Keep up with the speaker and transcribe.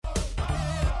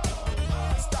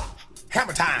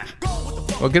Hammer time.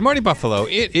 Well, good morning, Buffalo.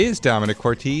 It is Domenic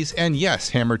Cortese, and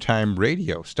yes, Hammer Time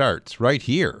Radio starts right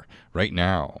here, right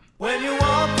now. When you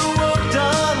want the work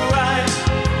done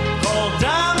right, call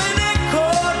Domenic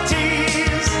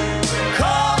Cortese.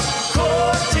 Call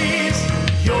Cortese,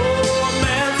 your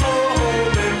man for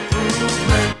home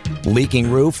improvement. Leaking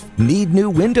roof? Need new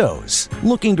windows?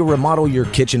 Looking to remodel your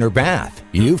kitchen or bath?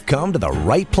 You've come to the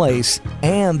right place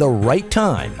and the right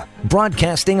time.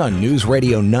 Broadcasting on News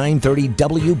Radio 930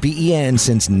 WBEN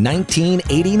since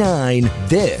 1989,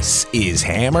 this is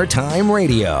Hammer Time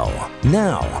Radio.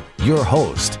 Now, your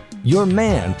host, your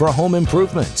man for home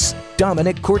improvements,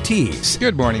 Domenic Cortese.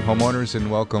 Good morning, homeowners, and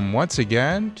welcome once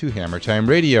again to Hammer Time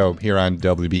Radio here on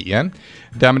WBEN.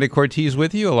 Domenic Cortese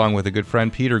with you, along with a good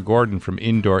friend, Peter Gordon from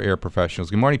Indoor Air Professionals.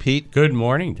 Good morning, Pete. Good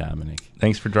morning, Domenic.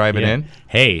 Thanks for driving in.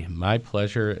 Hey, my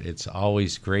pleasure. It's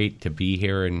always great to be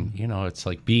here, and it's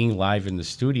like being live in the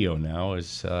studio now.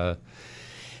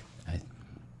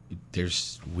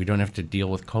 We don't have to deal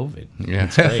with COVID. Yeah,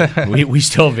 it's great. we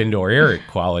still have indoor air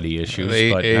quality issues,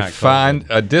 but not COVID.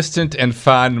 A distant and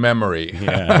fond memory.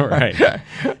 Yeah, right.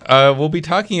 We'll be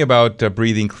talking about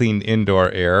breathing clean indoor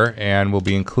air, and we'll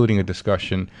be including a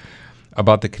discussion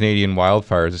about the Canadian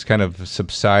wildfires. It's kind of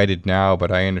subsided now,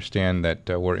 but I understand that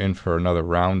we're in for another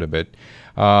round of it.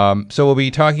 So we'll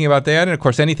be talking about that, and of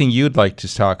course anything you'd like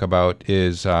to talk about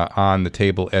is on the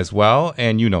table as well,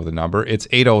 and you know the number. It's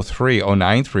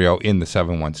 803-0930 in the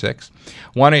 716,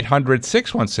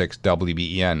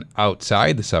 1-800-616-WBEN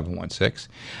outside the 716.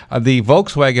 The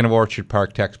Volkswagen of Orchard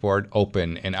Park text board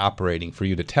open and operating for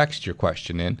you to text your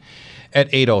question in at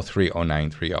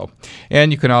 803-0930.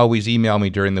 And you can always email me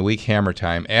during the week,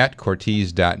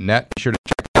 hammertime@cortese.net. Be sure to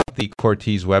check out the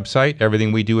Cortese website.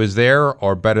 Everything we do is there,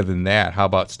 or better than that. How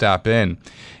about stop in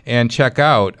and check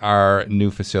out our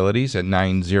new facilities at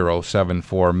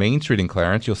 9074 Main Street in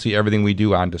Clarence. You'll see everything we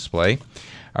do on display.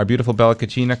 Our beautiful Bella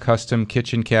Cucina custom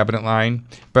kitchen cabinet line,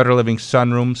 Better Living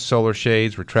sunrooms, solar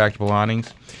shades, retractable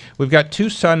awnings. We've got 2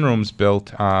 sunrooms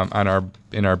built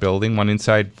in our building, one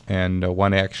inside and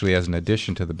one actually as an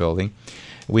addition to the building.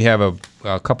 We have a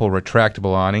couple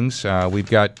retractable awnings. We've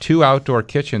got 2 outdoor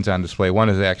kitchens on display. One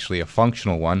is actually a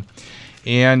functional one.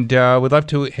 And we'd love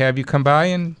to have you come by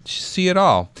and see it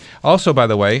all. Also, by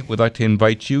the way, we'd like to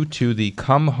invite you to the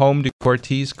Come Home to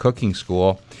Cortese Cooking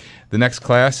School. The next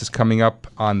class is coming up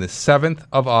on the 7th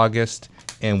of August,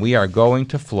 and we are going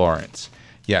to Florence.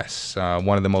 Yes,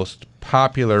 one of the most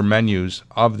popular menus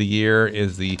of the year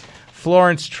is the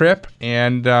Florence trip,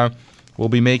 and we'll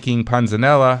be making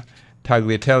panzanella,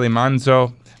 tagliatelle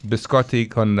manzo, biscotti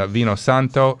con vino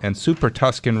santo, and super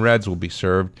Tuscan reds will be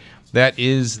served. That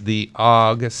is the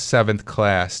August 7th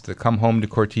class, the Come Home to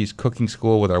Cortese Cooking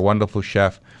School with our wonderful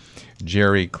chef,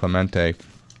 Jerry Clemente.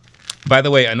 By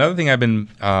the way, another thing I've been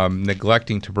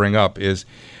neglecting to bring up is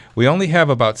we only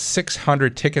have about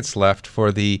 600 tickets left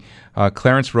for the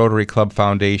Clarence Rotary Club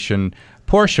Foundation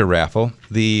Porsche raffle.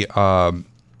 The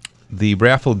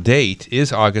raffle date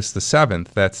is August the 7th.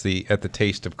 That's at the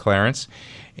Taste of Clarence.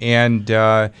 And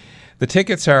the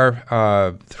tickets are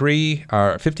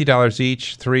 $50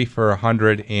 each, 3 for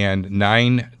 $100, and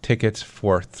 9 tickets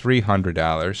for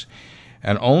 $300.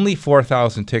 And only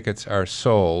 4,000 tickets are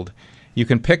sold. You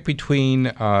can pick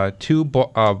between two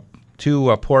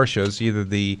Porsches, either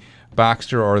the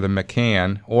Boxster or the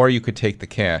Macan, or you could take the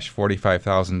cash,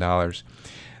 $45,000.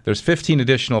 There's 15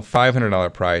 additional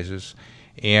 $500 prizes,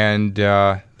 and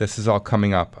this is all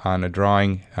coming up on a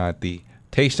drawing at the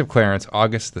Taste of Clarence,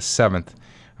 August the 7th,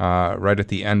 right at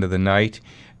the end of the night.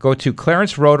 Go to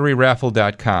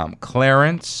clarencerotaryraffle.com,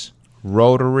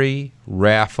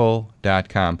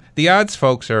 clarencerotaryraffle.com. The odds,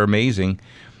 folks, are amazing.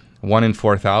 1 in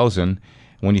 4,000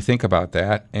 when you think about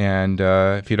that. And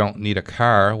if you don't need a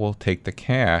car, we'll take the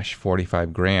cash,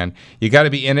 $45,000. You got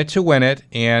to be in it to win it,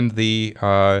 and the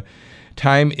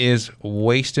time is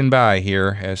wasting by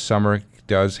here as summer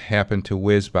does happen to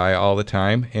whiz by all the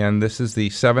time. And this is the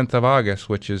 7th of August,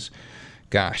 which is,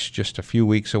 just a few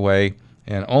weeks away,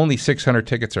 and only 600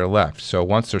 tickets are left. So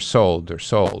once they're sold, they're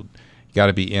sold. You got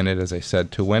to be in it, as I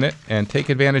said, to win it, and take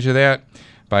advantage of that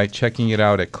by checking it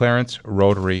out at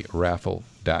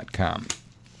clarencerotaryraffle.com.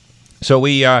 So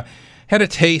we had a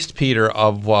taste, Peter,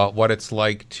 of what it's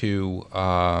like to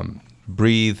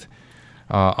breathe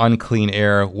unclean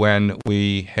air when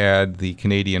we had the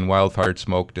Canadian wildfire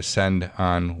smoke descend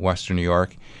on western New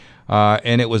York.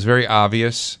 And it was very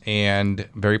obvious and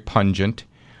very pungent.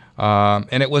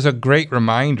 And it was a great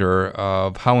reminder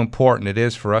of how important it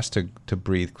is for us to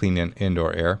breathe clean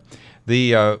indoor air.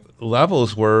 The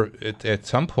levels were, at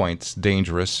some points,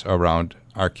 dangerous around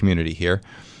our community here.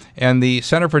 And the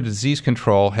Center for Disease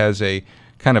Control has a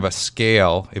kind of a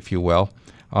scale, if you will,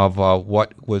 of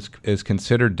what is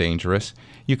considered dangerous.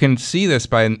 You can see this,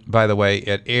 by the way,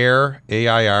 at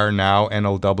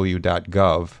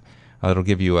air.now.now.gov. It'll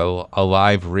give you a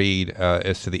live read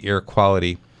as to the air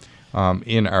quality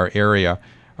in our area.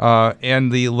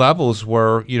 And the levels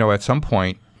were, at some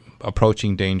point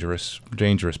approaching dangerous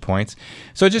points.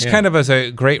 So just kind of as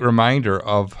a great reminder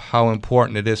of how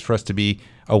important it is for us to be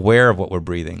aware of what we're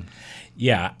breathing.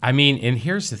 Yeah, I mean, and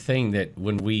here's the thing, that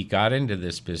when we got into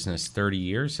this business 30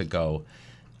 years ago,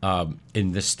 and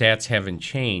the stats haven't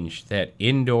changed, that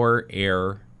indoor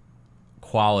air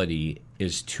quality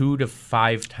is 2 to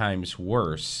 5 times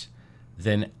worse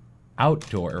than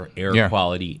outdoor air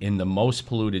quality in the most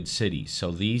polluted cities. So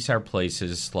these are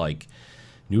places like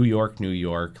New York,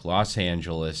 Los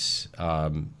Angeles,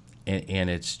 and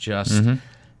it's just,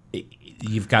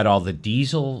 you've got all the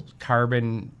diesel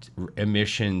carbon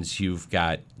emissions, you've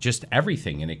got just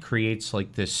everything, and it creates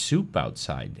like this soup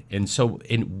outside. And so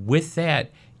with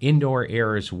that, indoor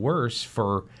air is worse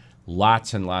for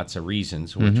lots and lots of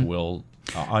reasons, which we'll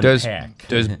unpack.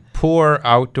 Does poor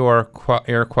outdoor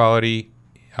air quality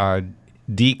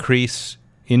decrease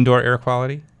indoor air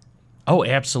quality? Oh,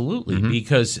 absolutely.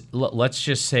 Because let's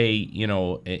just say,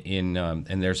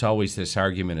 and there's always this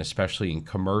argument, especially in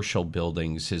commercial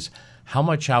buildings, is how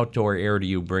much outdoor air do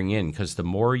you bring in? Because the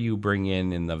more you bring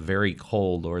in the very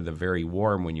cold or the very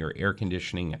warm, when you're air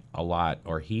conditioning a lot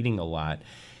or heating a lot,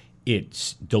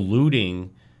 it's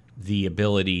diluting the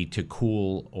ability to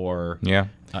cool or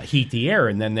heat the air,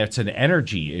 and then that's an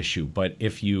energy issue. But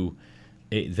if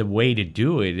the way to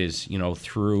do it is,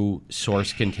 through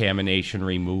source contamination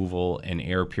removal and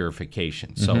air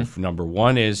purification. So number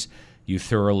one is you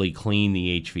thoroughly clean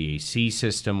the HVAC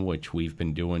system, which we've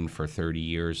been doing for 30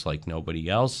 years like nobody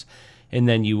else. And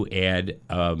then you add,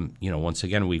 once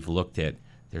again, we've looked at,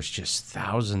 there's just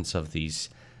thousands of these,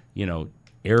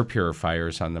 air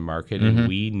purifiers on the market, and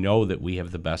we know that we have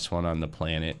the best one on the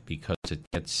planet because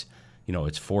it's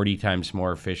 40 times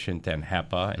more efficient than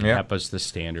HEPA, and HEPA's the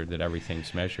standard that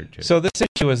everything's measured to. So this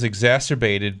issue is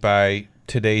exacerbated by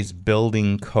today's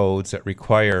building codes that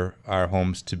require our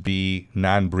homes to be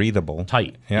non-breathable.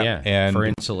 Tight, and for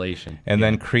insulation. And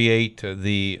then create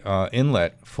the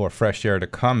inlet for fresh air to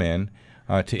come in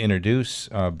to introduce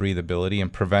breathability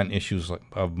and prevent issues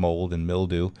of mold and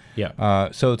mildew.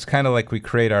 So it's kind of like we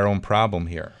create our own problem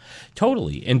here.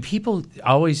 Totally. And people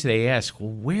always, they ask, well,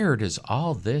 where does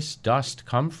all this dust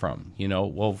come from?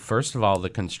 Well, first of all, the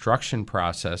construction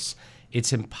process,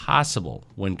 it's impossible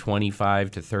when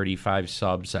 25 to 35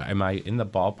 subs, am I in the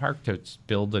ballpark to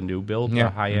build a new build, a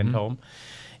high-end home?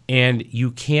 And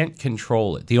you can't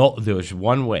control it. There's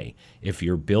one way. If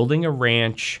you're building a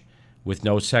ranch with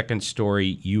no second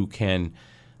story, you can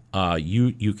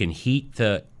you can heat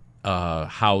the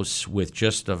house with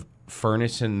just a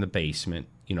furnace in the basement,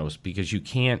 because you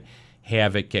can't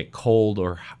have it get cold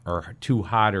or too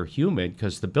hot or humid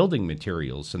because the building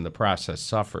materials and the process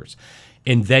suffers.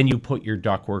 And then you put your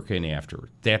ductwork in after.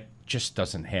 That just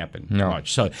doesn't happen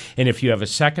much. So, and if you have a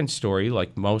second story,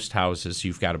 like most houses,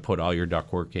 you've got to put all your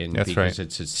ductwork in because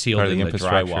it's sealed in the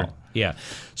drywall. Yeah.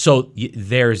 So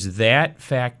there's that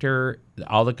factor,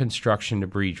 all the construction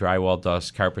debris, drywall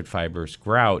dust, carpet fibers,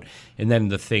 grout. And then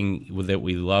the thing that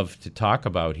we love to talk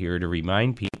about here to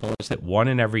remind people is that 1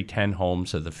 in every 10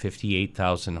 homes of the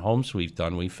 58,000 homes we've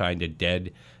done, we find a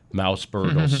dead mouse,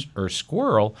 bird, or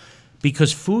squirrel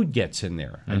because food gets in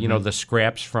there. The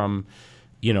scraps from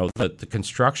the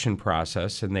construction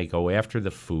process, and they go after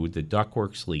the food. The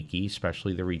ductwork's leaky,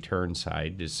 especially the return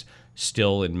side is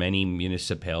still in many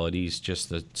municipalities just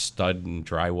the stud and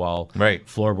drywall,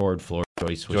 floorboard, floor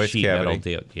joist with sheet metal,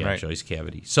 joist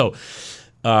cavity. So,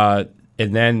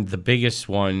 and then the biggest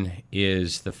one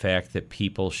is the fact that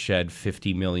people shed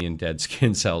 50 million dead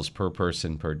skin cells per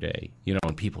person per day.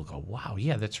 And people go, wow,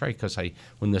 yeah, that's right, because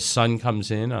when the sun comes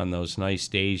in on those nice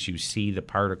days, you see the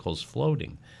particles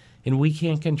floating. And we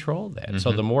can't control that.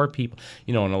 So the more people,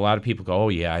 and a lot of people go, oh,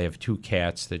 yeah, I have 2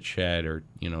 cats that shed, or,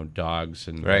 dogs,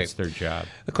 and that's their job.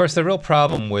 Of course, the real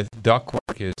problem with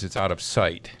ductwork is it's out of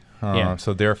sight,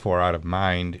 so therefore out of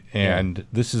mind. And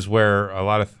this is where a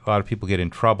lot of people get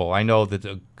in trouble. I know that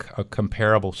a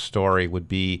comparable story would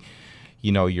be,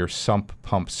 your sump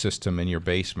pump system in your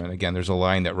basement. Again, there's a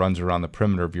line that runs around the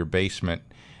perimeter of your basement,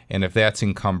 and if that's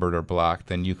encumbered or blocked,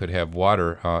 then you could have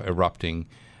water erupting,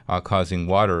 causing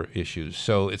water issues.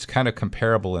 So it's kind of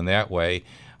comparable in that way.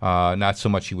 Not so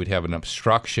much you would have an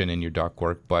obstruction in your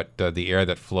ductwork, but the air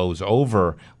that flows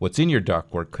over what's in your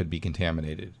ductwork could be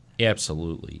contaminated.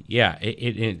 Absolutely. Yeah.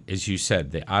 It, as you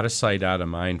said, the out of sight, out of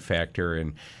mind factor.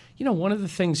 And, one of the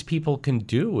things people can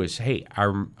do is, hey,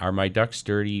 are my ducks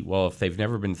dirty? Well, if they've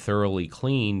never been thoroughly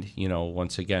cleaned,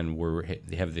 once again,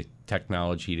 they have the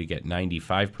technology to get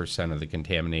 95% of the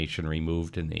contamination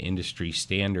removed, and the industry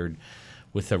standard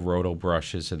with the roto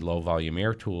brushes and low volume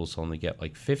air tools only get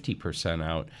like 50%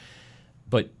 out.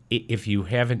 But if you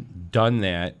haven't done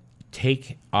that,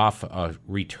 take off a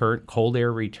cold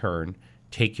air return,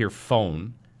 take your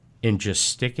phone and just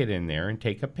stick it in there and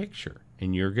take a picture.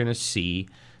 And you're going to see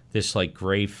this like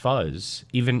gray fuzz,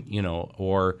 even,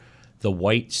 or the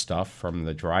white stuff from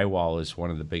the drywall is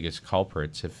one of the biggest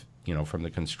culprits from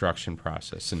the construction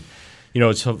process. And,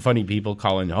 it's so funny, people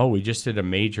calling, oh, we just did a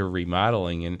major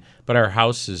remodeling, but our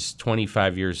house is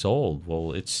 25 years old.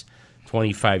 Well, it's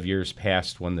 25 years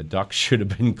past when the ducts should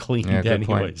have been cleaned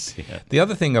anyways. Yeah. The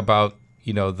other thing about,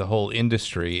 the whole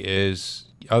industry is,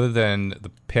 other than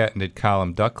the patented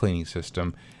column duct cleaning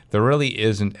system, there really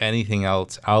isn't anything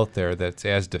else out there that's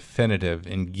as definitive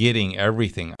in getting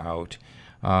everything out.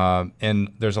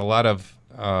 And there's a lot of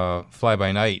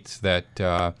fly-by-nights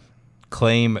that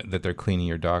claim that they're cleaning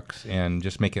your ducts and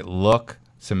just make it look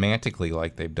semantically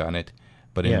like they've done it,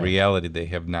 but in reality they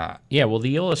have not. Yeah, well,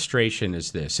 the illustration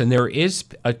is this, and there is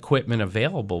equipment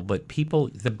available, but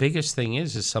the biggest thing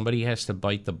is somebody has to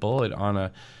bite the bullet on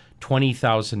a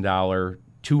 $20,000,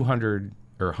 200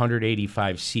 or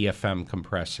 185 CFM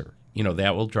compressor.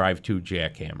 That will drive 2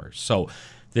 jackhammers. So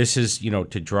this is,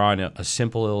 to draw in a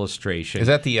simple illustration. Is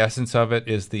that the essence of it,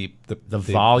 is the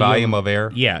volume of air?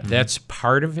 Yeah, that's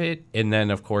part of it. And then,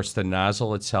 of course, the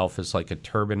nozzle itself is like a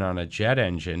turbine on a jet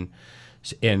engine,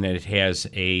 and it has so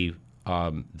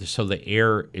the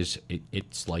air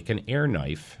it's like an air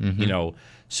knife, and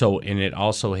it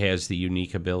also has the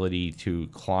unique ability to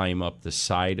climb up the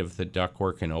side of the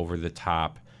ductwork and over the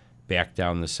top, back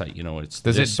down the side.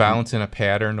 Does it bounce in a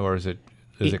pattern, or is it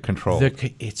controlled?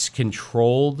 It's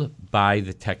controlled by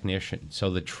the technician. So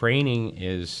the training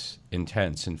is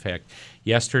intense. In fact,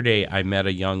 yesterday I met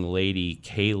a young lady,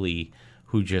 Kaylee,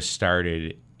 who just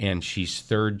started, and she's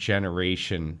 3rd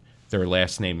generation. Their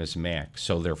last name is Mack.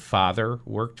 So their father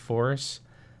worked for us.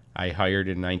 I hired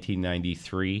in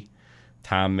 1993,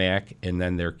 Tom Mack, and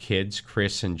then their kids,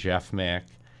 Chris and Jeff Mack.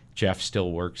 Jeff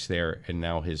still works there, and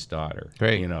now his daughter.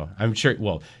 Great. I'm sure,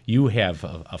 well, you have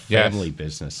a family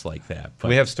business like that. But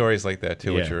we have stories like that,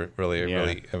 too, which are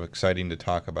really exciting to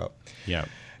talk about. Yeah.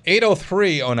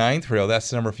 803-0930, that's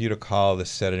the number for you to call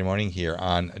this Saturday morning here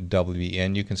on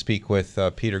WBN. You can speak with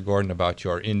Peter Gordon about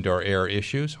your indoor air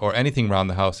issues or anything around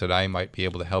the house that I might be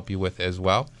able to help you with as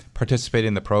well. Participate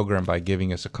in the program by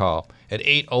giving us a call at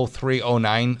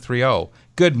 803-0930.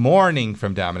 Good morning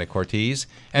from Domenic Cortese.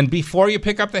 And before you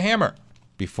pick up the hammer,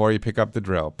 before you pick up the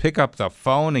drill, pick up the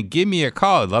phone and give me a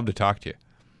call. I'd love to talk to you.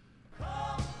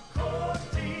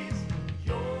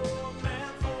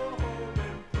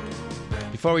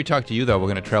 Before we talk to you, though, we're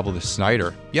going to travel to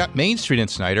Snyder. Yep, Main Street in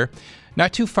Snyder.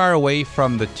 Not too far away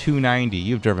from the 290.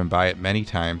 You've driven by it many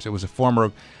times. It was a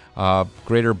former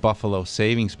Greater Buffalo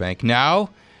Savings Bank. Now,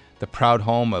 the proud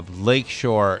home of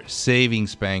Lakeshore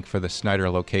Savings Bank for the Snyder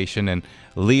location. And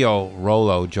Leo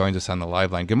Rollo joins us on the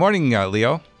live line. Good morning,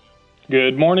 Leo.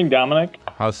 Good morning, Domenic.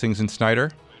 How's things in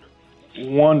Snyder?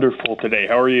 Wonderful today.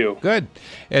 How are you? Good.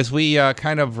 As we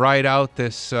kind of ride out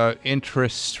this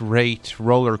interest rate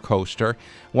roller coaster,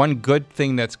 one good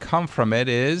thing that's come from it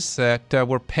is that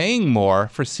we're paying more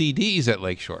for CDs at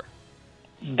Lakeshore.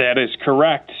 That is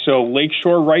correct. So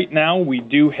Lakeshore right now, we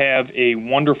do have a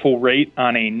wonderful rate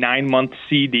on a 9-month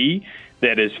CD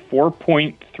that is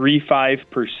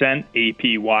 4.35%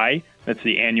 APY. That's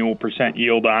the annual percent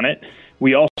yield on it.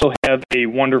 We also have a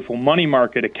wonderful money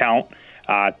market account,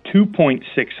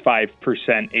 2.65%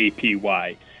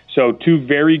 APY. So 2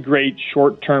 very great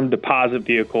short-term deposit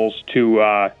vehicles to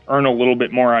earn a little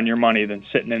bit more on your money than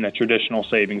sitting in a traditional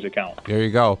savings account. There you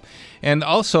go. And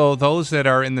also, those that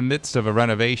are in the midst of a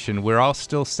renovation, we're all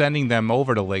still sending them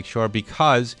over to Lakeshore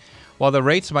because while the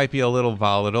rates might be a little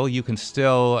volatile, you can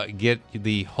still get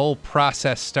the whole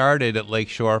process started at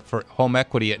Lakeshore for home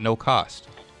equity at no cost.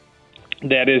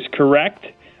 That is correct.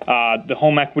 The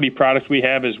home equity product we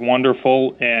have is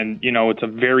wonderful, and, it's a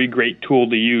very great tool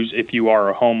to use if you are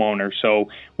a homeowner. So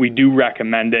we do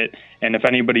recommend it. And if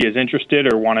anybody is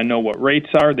interested or want to know what rates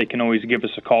are, they can always give us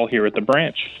a call here at the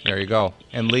branch. There you go.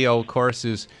 And Leo, of course,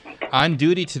 is on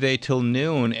duty today till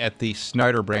noon at the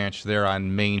Snyder branch there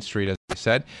on Main Street, as I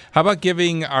said. How about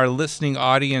giving our listening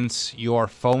audience your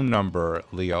phone number,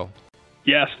 Leo?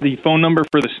 Yes, the phone number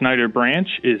for the Snyder branch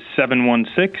is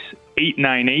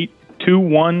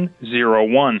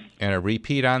 716-898-2101. And a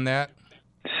repeat on that?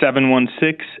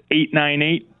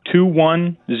 716-898-2101.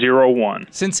 2101.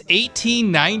 Since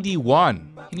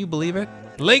 1891. Can you believe it?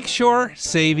 Lakeshore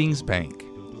Savings Bank.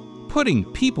 Putting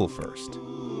people first.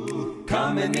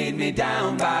 Come and meet me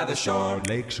down by the shore.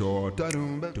 Lakeshore.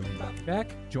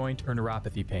 Back, joint, or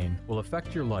neuropathy pain will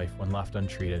affect your life when left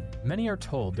untreated. Many are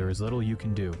told there is little you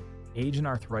can do. Age and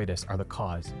arthritis are the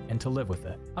cause, and to live with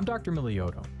it. I'm Dr.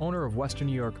 Miliotto, owner of Western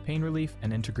New York Pain Relief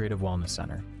and Integrative Wellness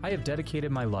Center. I have dedicated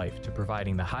my life to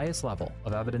providing the highest level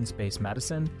of evidence-based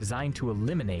medicine designed to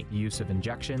eliminate the use of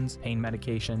injections, pain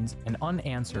medications, and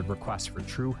unanswered requests for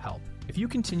true help. If you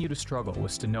continue to struggle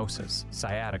with stenosis,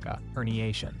 sciatica,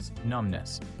 herniations,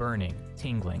 numbness, burning,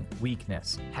 tingling,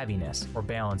 weakness, heaviness, or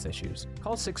balance issues,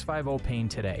 call 650-PAIN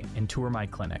today and tour my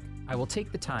clinic. I will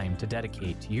take the time to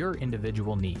dedicate to your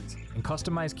individual needs and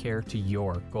customize care to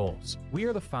your goals. We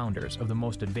are the founders of the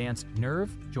most advanced nerve,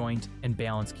 joint, and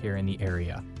balance care in the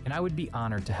area, and I would be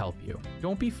honored to help you.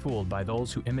 Don't be fooled by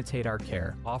those who imitate our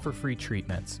care, offer free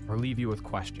treatments, or leave you with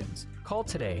questions. Call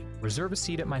today, reserve a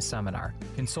seat at my seminar,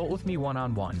 consult with me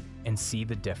one-on-one, and see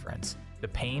the difference. The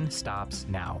pain stops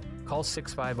now. Call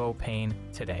 650-PAIN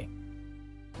today.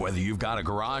 Whether you've got a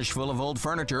garage full of old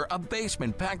furniture, a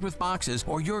basement packed with boxes,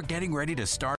 or you're getting ready to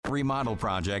start a remodel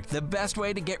project, the best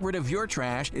way to get rid of your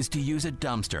trash is to use a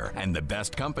dumpster. And the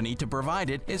best company to provide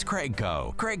it is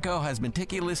Craigco. Craigco has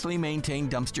meticulously maintained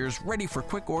dumpsters ready for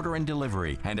quick order and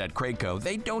delivery. And at Craigco,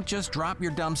 they don't just drop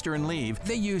your dumpster and leave.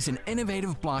 They use an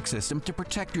innovative block system to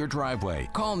protect your driveway.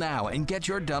 Call now and get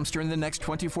your dumpster in the next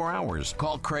 24 hours.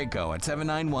 Call Craigco at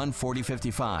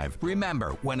 791-4055.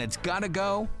 Remember, when it's gotta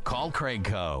go, call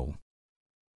Craigco.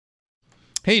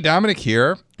 Hey, Domenic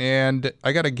here, and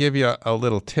I got to give you a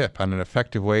little tip on an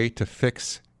effective way to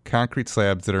fix concrete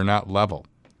slabs that are not level.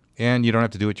 And you don't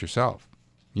have to do it yourself.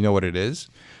 You know what it is?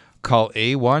 Call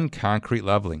A1 Concrete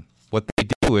Leveling. What they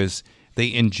do is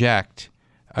they inject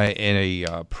in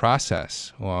a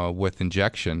process with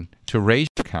injection to raise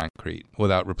your concrete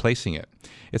without replacing it.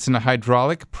 It's a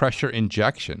hydraulic pressure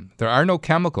injection. There are no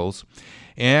chemicals,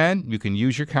 and you can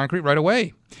use your concrete right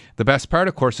away. The best part,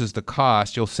 of course, is the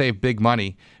cost. You'll save big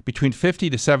money, between 50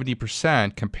 to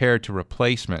 70% compared to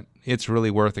replacement. It's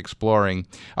really worth exploring.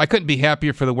 I couldn't be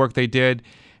happier for the work they did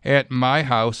at my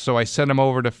house, so I sent them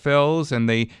over to Phil's, and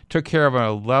they took care of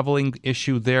a leveling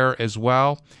issue there as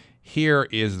well. Here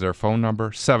is their phone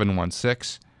number,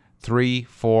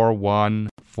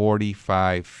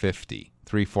 716-341-4550.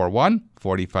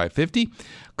 341-4550.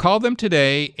 Call them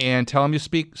today and tell them you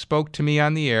spoke to me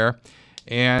on the air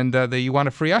and that you want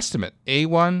a free estimate.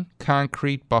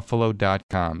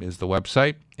 A1concretebuffalo.com is the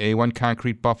website.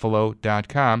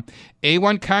 A1concretebuffalo.com.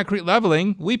 A1 Concrete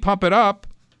Leveling. We pump it up.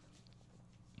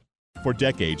 For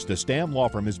decades, the Stam Law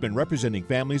Firm has been representing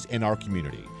families in our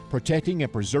community, protecting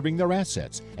and preserving their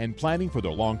assets, and planning for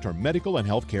their long-term medical and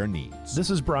health care needs.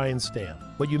 This is Brian Stam.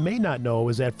 What you may not know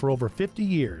is that for over 50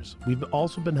 years, we've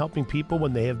also been helping people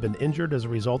when they have been injured as a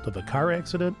result of a car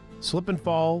accident, slip and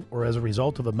fall, or as a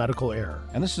result of a medical error.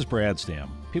 And this is Brad Stam.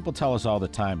 People tell us all the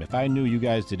time, if I knew you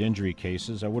guys did injury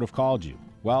cases, I would have called you.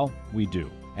 Well, we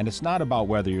do. And it's not about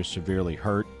whether you're severely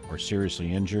hurt or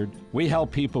seriously injured. We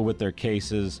help people with their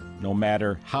cases, no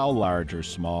matter how large or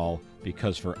small,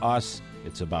 because for us,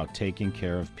 it's about taking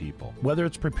care of people. Whether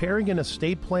it's preparing an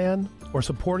estate plan or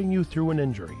supporting you through an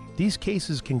injury, these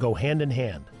cases can go hand in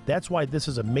hand. That's why this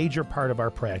is a major part of our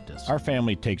practice. Our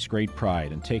family takes great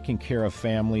pride in taking care of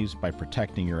families by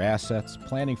protecting your assets,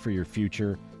 planning for your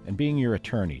future, and being your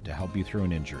attorney to help you through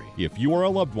an injury. If you or a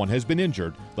loved one has been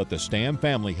injured, let the Stam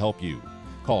family help you.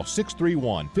 Call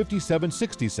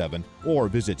 631-5767 or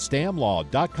visit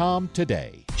stamlaw.com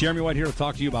today. Jeremy White here to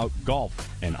talk to you about golf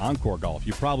and Encore Golf.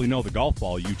 You probably know the golf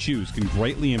ball you choose can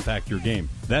greatly impact your game.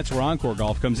 That's where Encore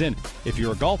Golf comes in. If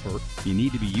you're a golfer, you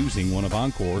need to be using one of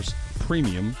Encore's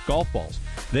premium golf balls.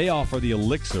 They offer the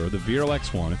Elixir, the Vero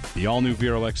X1, the all-new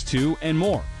Vero X2, and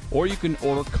more. Or you can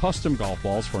order custom golf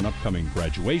balls for an upcoming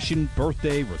graduation,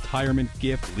 birthday, retirement,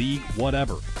 gift, league,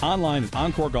 whatever. Online at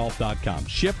EncoreGolf.com.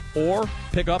 Ship or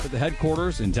pick up at the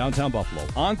headquarters in downtown Buffalo.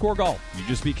 Encore Golf. You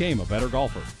just became a better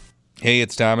golfer. Hey,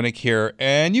 it's Domenic here,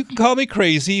 and you can call me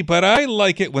crazy, but I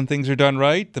like it when things are done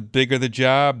right. The bigger the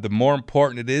job, the more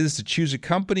important it is to choose a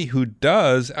company who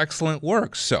does excellent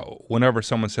work. So whenever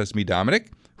someone says to me,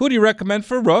 Domenic, who do you recommend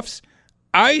for roofs?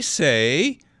 I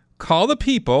say, call the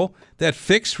people that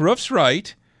fix roofs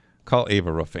right. Call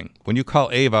Ava Roofing. When you call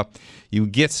Ava, you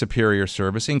get superior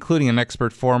service, including an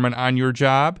expert foreman on your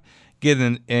job, get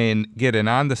an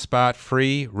on-the-spot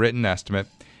free written estimate,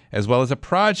 as well as a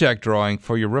project drawing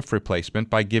for your roof replacement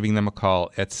by giving them a call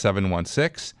at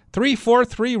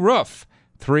 716-343-ROOF,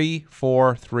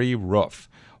 343-ROOF.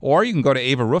 Or you can go to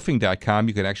avaroofing.com.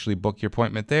 You can actually book your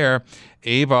appointment there.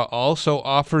 Ava also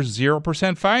offers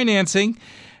 0% financing.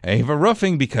 Ava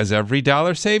Roofing, because every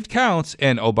dollar saved counts.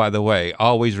 And, oh, by the way,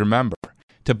 always remember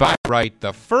to buy right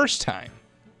the first time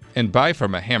and buy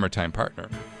from a Hammer Time partner.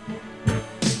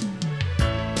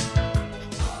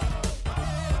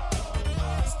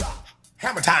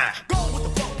 Hammer time.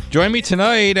 Join me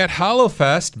tonight at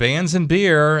Hollowfest, Bands and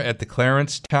Beer at the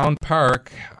Clarence Town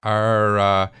Park.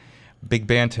 Our big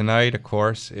band tonight, of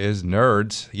course, is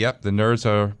Nerds. Yep, the Nerds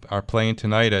are playing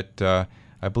tonight at,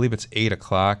 I believe it's 8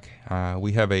 o'clock.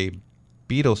 We have a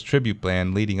Beatles tribute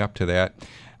band leading up to that.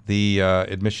 The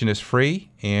admission is free,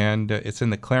 and it's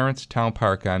in the Clarence Town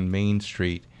Park on Main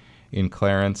Street in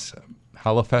Clarence.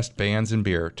 Hollowfest, Bands and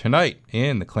Beer tonight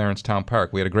in the Clarence Town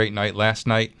Park. We had a great night last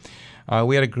night.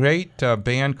 We had a great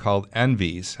band called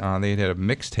Envies. They had a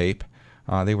mixtape.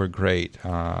 They were great.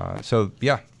 So,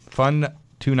 yeah, fun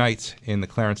 2 nights in the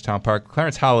Clarence Town Park.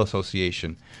 Clarence Hollow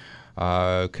Association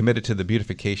committed to the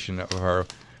beautification of our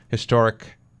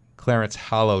historic Clarence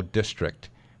Hollow district.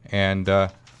 And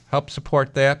help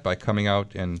support that by coming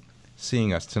out and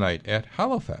seeing us tonight at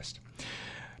Hollowfest.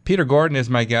 Peter Gordon is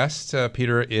my guest.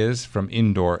 Peter is from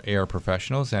Indoor Air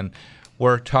Professionals, and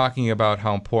we're talking about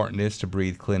how important it is to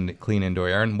breathe clean indoor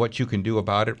air and what you can do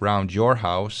about it around your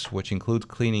house, which includes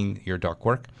cleaning your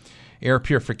ductwork, air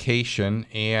purification,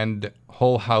 and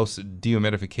whole house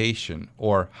dehumidification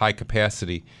or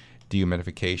high-capacity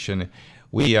dehumidification.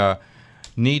 We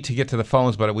need to get to the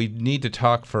phones, but we need to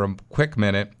talk for a quick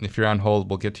minute. If you're on hold,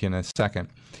 we'll get to you in a second.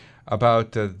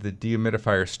 About the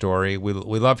dehumidifier story. We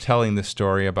love telling this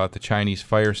story about the Chinese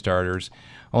fire starters,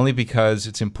 only because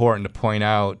it's important to point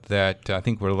out that I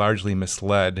think we're largely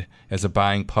misled as a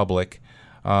buying public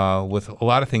with a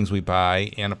lot of things we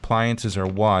buy, and appliances are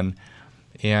one.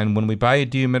 And when we buy a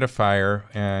dehumidifier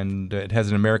and it has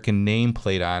an American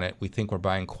nameplate on it, we think we're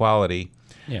buying quality.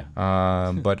 Yeah.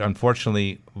 But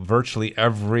unfortunately, virtually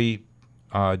every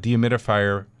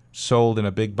dehumidifier sold in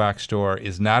a big box store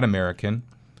is not American.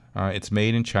 It's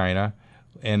made in China,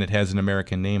 and it has an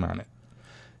American name on it.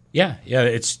 Yeah,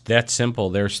 it's that simple.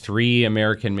 There's 3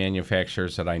 American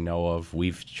manufacturers that I know of.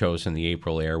 We've chosen the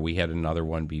April Air. We had another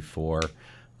one before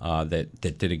that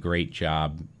did a great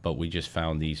job, but we just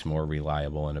found these more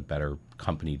reliable and a better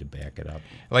company to back it up.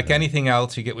 Like anything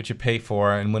else, you get what you pay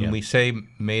for, and when we say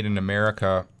made in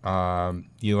America,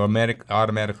 you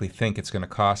automatically think it's going to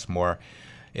cost more,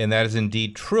 and that is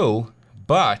indeed true,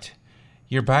 but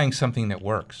you're buying something that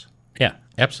works. Yeah,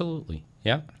 absolutely.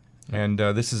 Yeah. And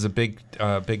this is a big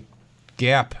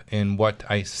gap in what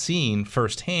I've seen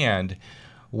firsthand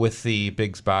with the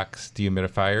big box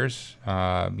dehumidifiers.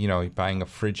 Buying a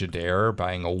Frigidaire,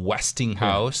 buying a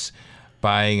Westinghouse,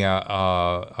 buying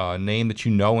a name that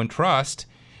you know and trust,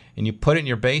 and you put it in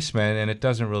your basement, and it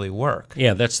doesn't really work.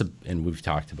 Yeah, and we've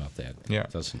talked about that. Yeah.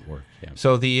 It doesn't work. Yeah.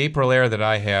 So the April Air that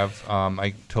I have,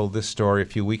 I told this story a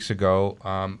few weeks ago.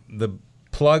 The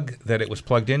plug that it was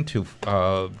plugged into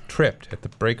tripped at the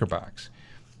breaker box.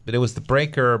 But it was the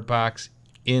breaker box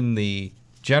in the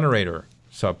generator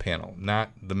sub-panel, not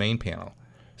the main panel.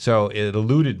 So it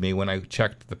eluded me when I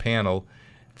checked the panel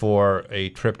for a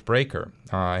tripped breaker.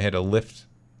 I had to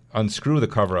unscrew the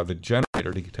cover of the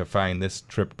generator to find this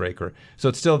tripped breaker. So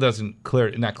it still not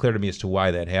clear to me as to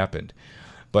why that happened.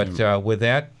 But with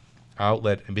that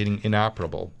outlet being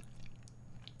inoperable,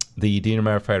 the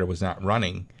dehumidifier was not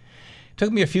running. It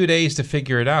took me a few days to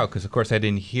figure it out because, of course, I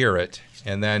didn't hear it.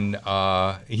 And then,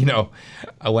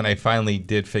 when I finally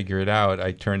did figure it out,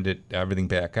 I turned everything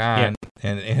back on,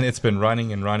 and it's been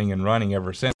running and running and running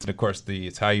ever since. And, of course,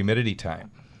 it's high humidity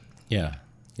time. Yeah.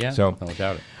 Yeah, so, no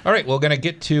doubt it. All right, we're going to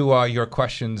get to your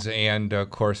questions and, of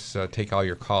course, take all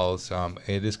your calls.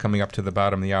 It is coming up to the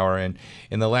bottom of the hour. And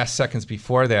in the last seconds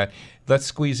before that, let's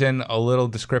squeeze in a little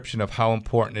description of how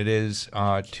important it is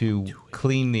to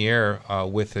clean the air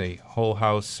with a whole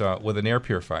house with an air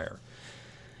purifier.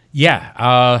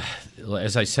 Yeah.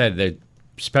 As I said,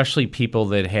 especially people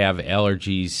that have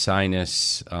allergies,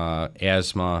 sinus,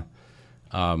 asthma,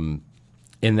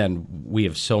 and then we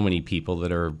have so many people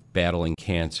that are battling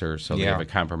cancer, so they have a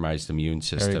compromised immune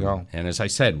system. There you go. And as I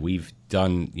said, we've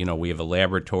done, we have a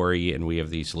laboratory and we have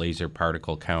these laser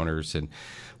particle counters. And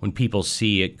when people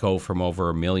see it go from over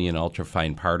 1 million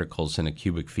ultrafine particles in a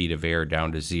cubic feet of air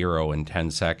down to 0 in 10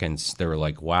 seconds, they're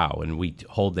like, wow. And we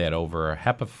hold that over a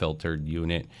HEPA filtered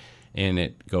unit, and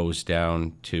it goes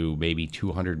down to maybe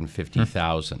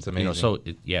 250,000. It's amazing. So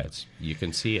you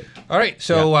can see it. All right.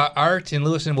 So Art and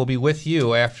Lewiston will be with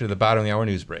you after the bottom of the hour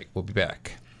news break. We'll be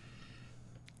back.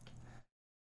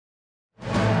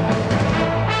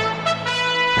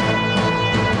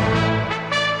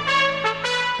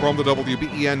 From the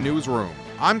WBEN Newsroom,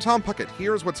 I'm Tom Puckett.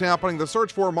 Here's what's happening. The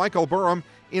search for Michael Burham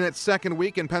in its second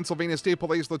week in Pennsylvania State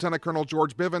Police Lieutenant Colonel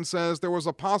George Bivens says there was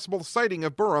a possible sighting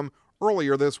of Burham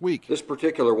earlier this week. This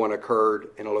particular one occurred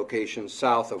in a location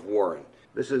south of Warren.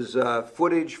 This is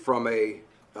footage from a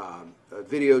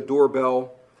video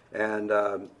doorbell and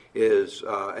is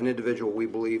an individual we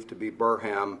believe to be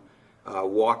Burham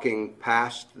walking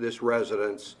past this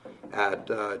residence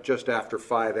at just after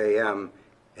 5 a.m.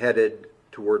 headed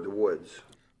toward the woods.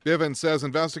 Bivens says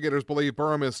investigators believe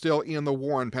Burham is still in the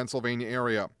Warren, Pennsylvania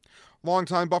area.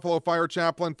 Longtime Buffalo Fire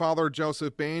Chaplain Father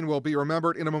Joseph Bain will be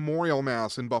remembered in a memorial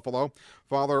mass in Buffalo.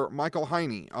 Father Michael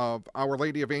Heine of Our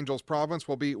Lady of Angels Province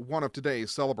will be one of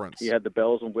today's celebrants. He had the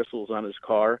bells and whistles on his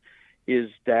car. His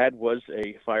dad was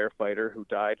a firefighter who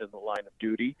died in the line of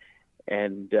duty,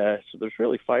 and so there's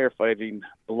really firefighting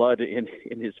blood in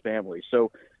his family.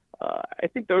 So I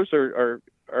think those are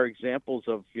examples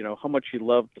of how much he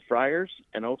loved the friars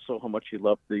and also how much he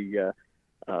loved the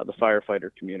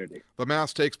firefighter community. The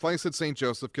Mass takes place at St.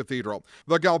 Joseph Cathedral.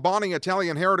 The Galbani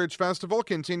Italian Heritage Festival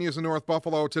continues in North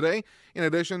Buffalo today. In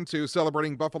addition to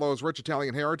celebrating Buffalo's rich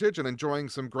Italian heritage and enjoying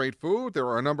some great food, there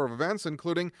are a number of events,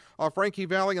 including a Frankie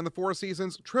Valli and the Four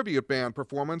Seasons tribute band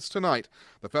performance tonight.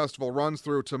 The festival runs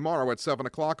through tomorrow at 7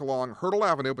 o'clock along Hurdle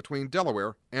Avenue between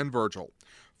Delaware and Virgil.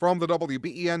 From the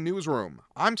WBEN Newsroom,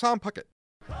 I'm Tom Puckett.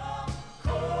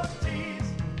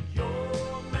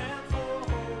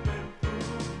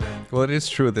 Well, it is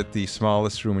true that the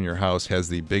smallest room in your house has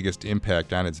the biggest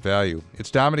impact on its value.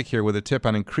 It's Domenic here with a tip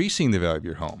on increasing the value of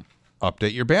your home.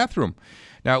 Update your bathroom.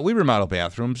 Now, we remodel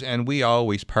bathrooms, and we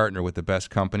always partner with the best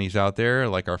companies out there,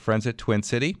 like our friends at Twin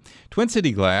City. Twin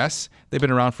City Glass, they've been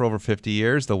around for over 50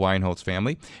 years, the Weinholz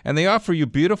family, and they offer you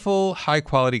beautiful,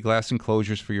 high-quality glass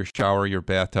enclosures for your shower, your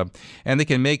bathtub, and they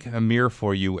can make a mirror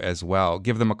for you as well.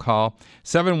 Give them a call,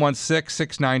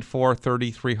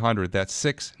 716-694-3300. That's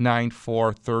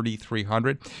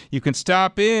 694-3300. You can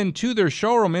stop in to their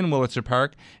showroom in Willitzer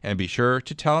Park, and be sure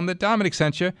to tell them that Domenic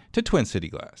sent you to Twin City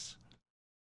Glass.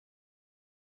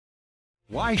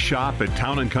 Why shop at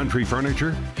Town & Country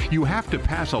Furniture? You have to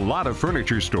pass a lot of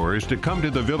furniture stores to come to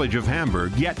the village of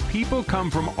Hamburg, yet people come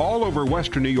from all over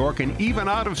Western New York and even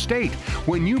out of state.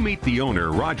 When you meet the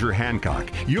owner, Roger Hancock,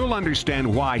 you'll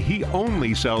understand why he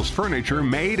only sells furniture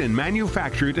made and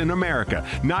manufactured in America,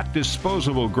 not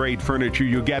disposable grade furniture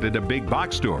you get at a big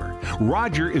box store.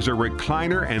 Roger is a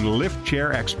recliner and lift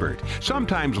chair expert.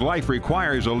 Sometimes life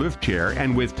requires a lift chair,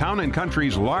 and with Town &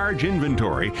 Country's large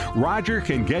inventory, Roger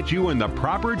can get you in the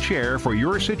proper chair for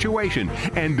your situation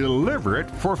and deliver it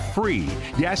for free.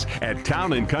 Yes, at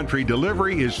Town & Country,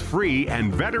 delivery is free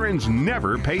and veterans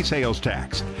never pay sales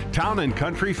tax. Town &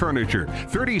 Country Furniture,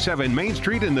 37 Main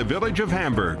Street in the village of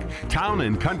Hamburg.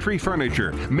 Town & Country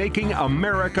Furniture, making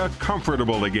America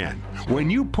comfortable again. When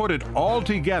you put it all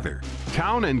together,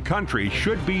 Town & Country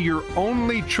should be your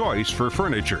only choice for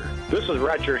furniture. This is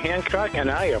Roger Hancock,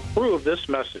 and I approve this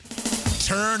message.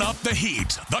 Turn up the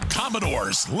heat. The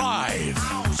Commodores live.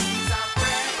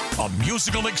 A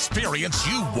musical experience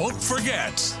you won't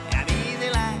forget.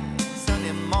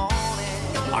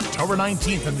 October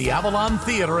 19th in the Avalon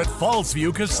Theater at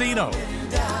Fallsview Casino.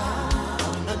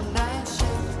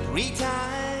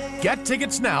 Get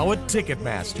tickets now at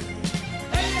Ticketmaster.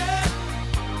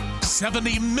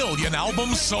 70 million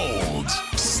albums sold.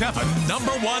 7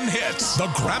 #1 hits. The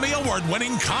Grammy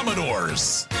Award-winning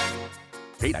Commodores.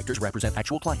 Paid actors represent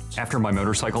actual clients. After my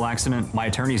motorcycle accident, my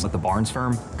attorneys at the Barnes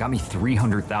firm got me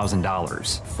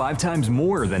 $300,000, 5 times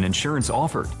more than insurance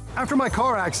offered. After my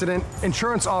car accident,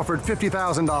 insurance offered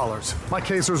 $50,000. My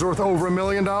case was worth over $1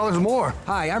 million more.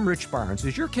 Hi, I'm Rich Barnes.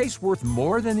 Is your case worth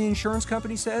more than the insurance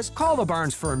company says? Call the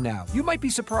Barnes firm now. You might be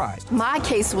surprised. My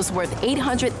case was worth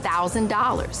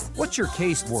 $800,000. What's your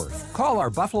case worth? Call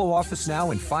our Buffalo office now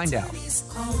and find out.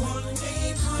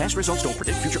 Past results don't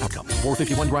predict future outcomes.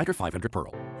 451 Grinder, 500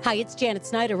 Pearl. Hi, it's Janet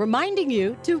Snyder reminding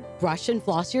you to brush and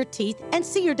floss your teeth and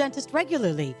see your dentist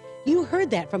regularly. You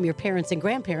heard that from your parents and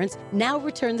grandparents. Now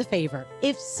return the favor.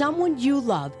 If someone you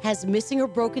love has missing or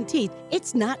broken teeth,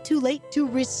 it's not too late to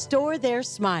restore their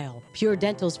smile. Pure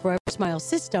Dental's Forever Smile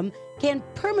system can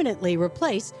permanently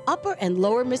replace upper and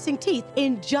lower missing teeth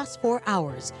in just 4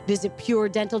 hours. Visit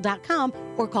puredental.com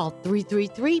or call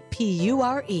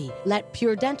 333-PURE. Let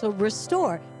Pure Dental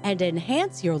restore and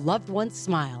enhance your loved one's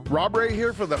smile. Rob Ray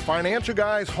here for the Financial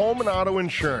Guys Home and Auto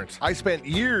Insurance. I spent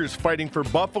years fighting for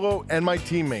Buffalo and my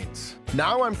teammates.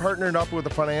 Now I'm partnered up with the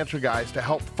Financial Guys to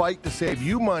help fight to save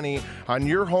you money on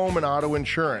your home and auto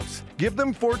insurance. Give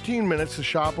them 14 minutes to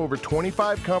shop over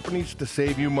 25 companies to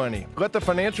save you money. Let the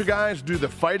Financial Guys do the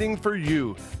fighting for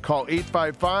you. Call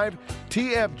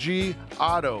TFG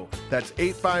Auto. That's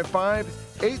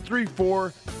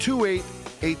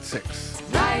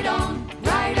 855-834-2886. Right on,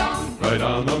 right on. Right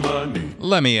on the money.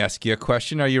 Let me ask you a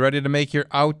question. Are you ready to make your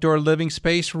outdoor living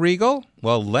space regal?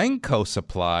 Well, Lenco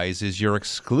Supplies is your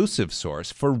exclusive source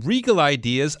for Regal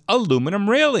Ideas aluminum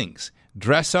railings.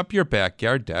 Dress up your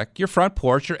backyard deck, your front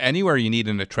porch, or anywhere you need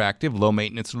an attractive,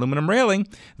 low-maintenance aluminum railing.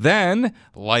 Then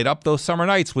light up those summer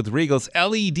nights with Regal's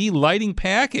LED lighting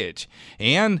package.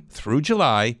 And through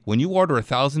July, when you order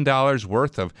 $1,000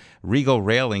 worth of Regal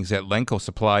railings at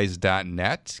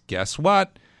LencoSupplies.net, guess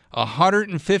what?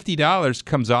 $150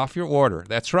 comes off your order.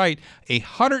 That's right, a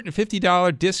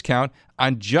 $150 discount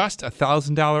on just a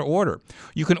 $1,000 order.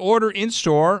 You can order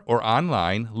in-store or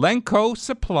online,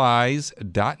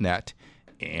 LencoSupplies.net,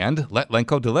 and let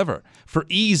Lenco deliver for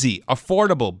easy,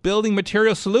 affordable building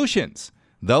material solutions.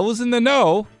 Those in the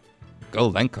know,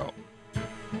 go Lenco.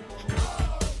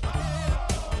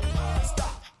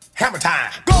 Hammer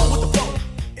time.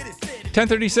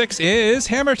 10:36 is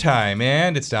Hammer Time,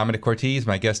 and it's Domenic Cortese,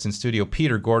 my guest in studio,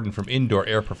 Peter Gordon from Indoor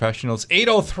Air Professionals.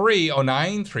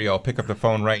 803-0930. Pick up the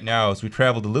phone right now as we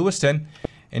travel to Lewiston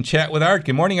and chat with Art.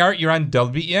 Good morning, Art. You're on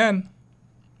WBN.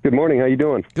 Good morning. How you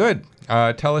doing? Good.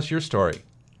 Tell us your story.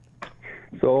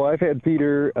 So I've had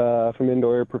Peter from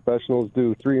Indoor Air Professionals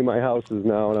do 3 of my houses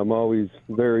now, and I'm always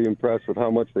very impressed with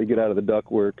how much they get out of the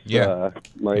ductwork.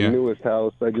 My newest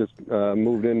house I just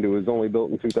moved into was only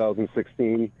built in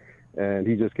 2016, and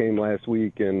he just came last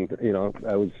week, and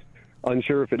I was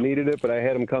unsure if it needed it, but I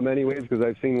had him come anyways because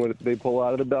I've seen what they pull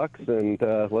out of the ducts, and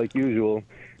like usual,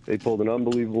 they pulled an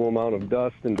unbelievable amount of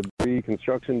dust and debris,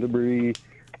 construction debris,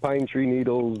 pine tree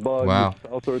needles, bugs,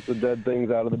 all sorts of dead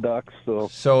things out of the ducts.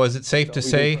 So is it safe to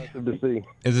say? Impressive to see.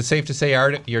 Is it safe to say,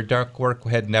 Art, your ductwork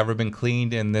had never been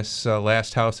cleaned in this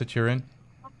last house that you're in?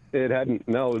 It hadn't.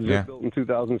 No, it was just built in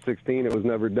 2016. It was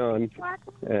never done,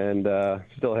 and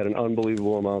still had an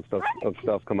unbelievable amount of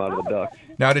stuff come out of the ducts.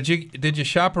 Now, did you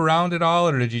shop around at all,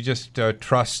 or did you just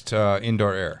trust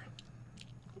Indoor Air?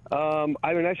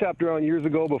 I shopped around years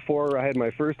ago before I had my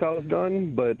first house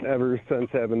done, but ever since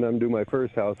having them do my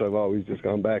first house, I've always just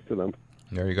gone back to them.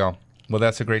 There you go. Well,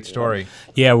 that's a great story.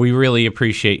 Yeah, we really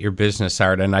appreciate your business,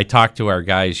 Art. And I talked to our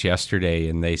guys yesterday,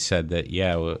 and they said that,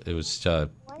 it was,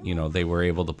 they were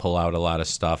able to pull out a lot of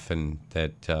stuff, and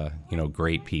that,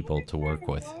 great people to work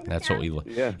with. That's what we,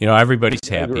 everybody's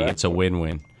happy. It's a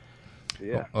win-win.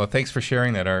 Yeah. Well, thanks for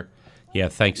sharing that, Art. Yeah,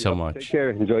 thanks so much. Take care.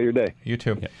 Enjoy your day. You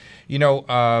too.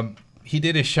 Yeah. He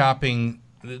did his shopping.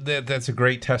 That's a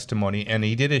great testimony. And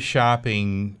he did his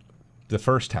shopping the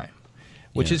first time,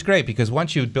 which is great because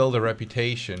once you build a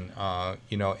reputation,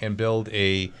 and build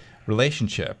a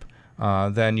relationship,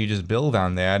 then you just build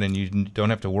on that and you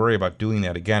don't have to worry about doing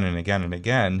that again and again and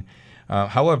again.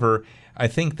 However, I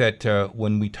think that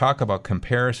when we talk about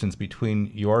comparisons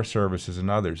between your services and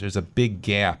others, there's a big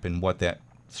gap in what that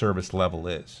service level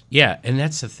is. Yeah, and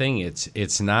that's the thing.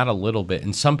 It's not a little bit.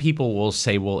 And some people will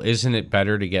say, well, isn't it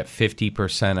better to get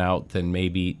 50% out than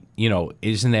maybe,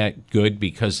 isn't that good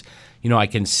because, I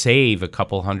can save a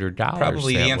couple $100.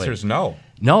 Probably the answer is no.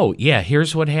 No, yeah,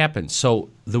 here's what happens. So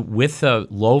with the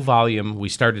low volume, we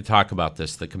started to talk about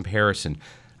this, the comparison.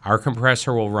 Our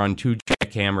compressor will run 2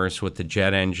 jackhammers with the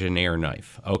jet engine air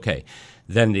knife. Okay.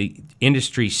 Then the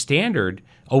industry standard,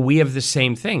 we have the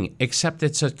same thing, except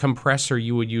it's a compressor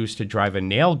you would use to drive a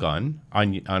nail gun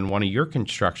on one of your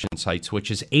construction sites,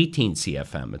 which is 18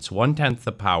 CFM. It's 1/10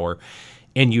 the power,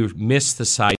 and you miss the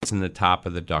sides and the top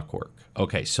of the ductwork.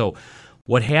 Okay, so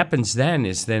what happens then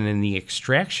is in the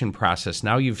extraction process,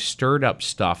 now you've stirred up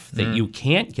stuff that you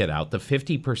can't get out. The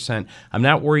 50%, I'm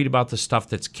not worried about the stuff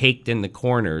that's caked in the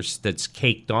corners, that's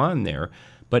caked on there,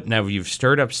 but now you've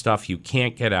stirred up stuff you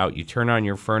can't get out. You turn on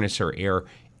your furnace or air,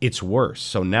 it's worse.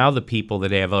 So now the people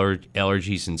that have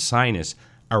allergies and sinus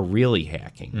are really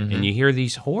hacking. Mm-hmm. And you hear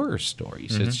these horror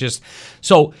stories. Mm-hmm. It's just,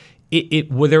 so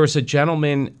there was a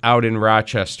gentleman out in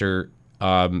Rochester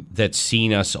that's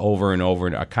seen us over and over,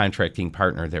 a contracting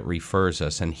partner that refers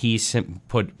us, and he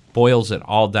boils it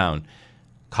all down.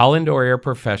 Call Indoor Air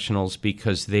Professionals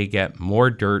because they get more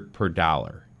dirt per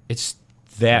dollar. It's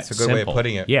that's a good way of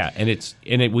putting it. Yeah,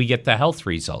 and we get the health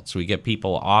results. We get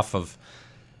people off of,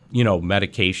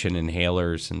 medication,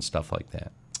 inhalers, and stuff like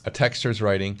that. A texter's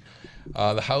writing,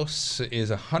 the house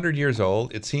is 100 years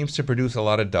old. It seems to produce a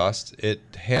lot of dust. It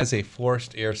has a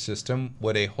forced air system.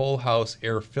 Would a whole house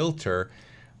air filter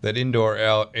that Indoor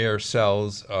Air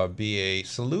sells be a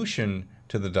solution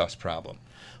to the dust problem?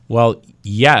 Well,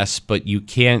 yes, but you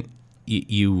can't.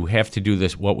 You have to do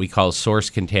this, what we call source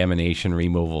contamination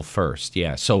removal first.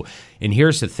 Yeah. So, and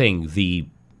here's the thing: the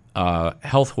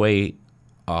Healthway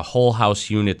whole house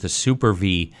unit, the Super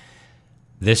V,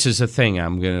 this is a thing.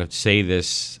 I'm going to say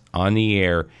this on the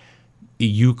air.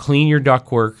 You clean your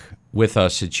ductwork with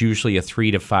us, it's usually a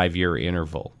 3 to 5 year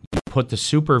interval. You put the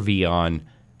Super V on,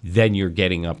 then you're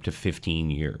getting up to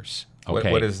 15 years.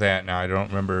 Okay. What is that now? I don't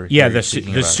remember. Yeah, the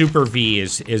Super V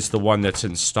is the one that's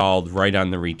installed right on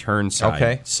the return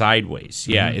side, sideways.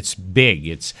 Yeah, it's big.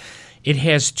 It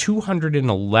has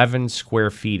 211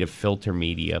 square feet of filter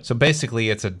media. So basically,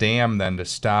 it's a dam then to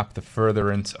stop the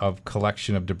furtherance of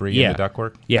collection of debris in the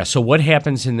ductwork? Yeah, so what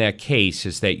happens in that case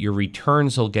is that your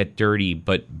returns will get dirty,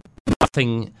 but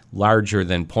nothing larger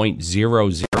than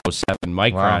 0.007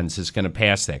 microns is going to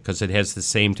pass that because it has the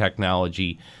same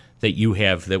technology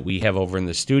that we have over in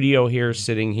the studio here,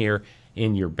 sitting here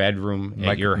in your bedroom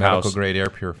at your house. Medical grade air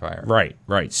purifier.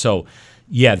 Right. So,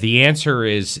 yeah, the answer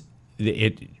is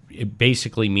it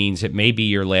basically means it may be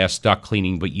your last duct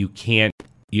cleaning, but you can't.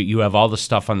 You have all the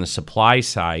stuff on the supply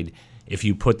side. If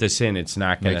you put this in, it's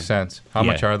not going to make sense. How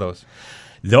much are those?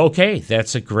 Okay,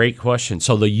 that's a great question.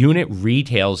 So the unit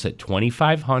retails at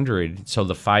 $2,500. So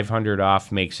the $500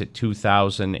 off makes it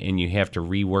 $2,000, and you have to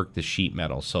rework the sheet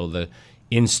metal. So the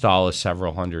install is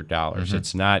several $100s.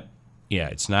 Mm-hmm.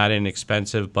 It's not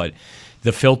inexpensive, but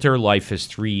the filter life is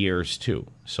 3 years too.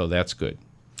 So that's good.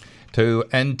 To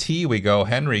NT we go.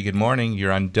 Henry, good morning.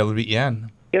 You're on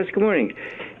WBN. Yes, good morning.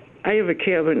 I have a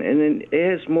cabin, and it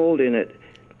has mold in it.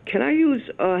 Can I use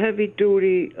a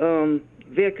heavy-duty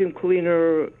vacuum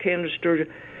cleaner canister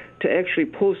to actually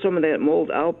pull some of that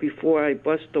mold out before I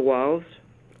bust the walls?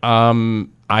 I'm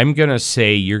going to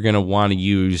say you're going to want to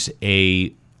use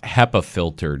a HEPA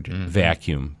filtered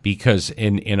vacuum because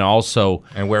and also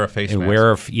wear a face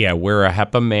mask. Wear a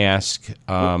HEPA mask,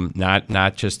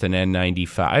 not just an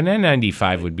N95. An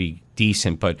N95 would be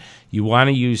decent, but you want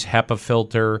to use HEPA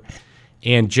filter.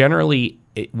 And generally,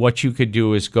 what you could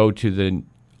do is go to the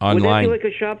online. Would that be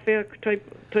like a shop vac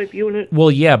type unit? Well,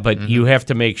 yeah, but you have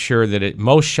to make sure that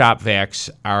most shop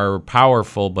vacs are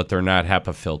powerful, but they're not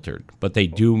HEPA filtered. But they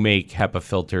do make HEPA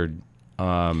filtered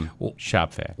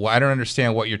shop vac. Well, I don't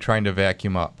understand what you're trying to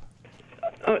vacuum up.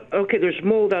 Okay, there's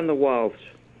mold on the walls.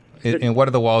 And what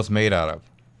are the walls made out of?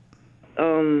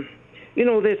 The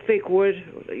fake wood.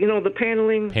 The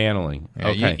paneling. Yeah,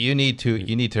 Okay. You need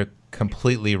to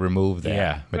completely remove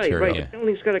that material. Right. The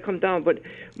paneling's got to come down. But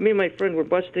me and my friend were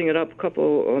busting it up a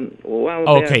while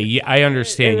back. Okay, yeah, I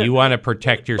understand. You want to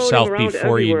protect yourself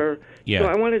before everywhere. you. So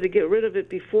I wanted to get rid of it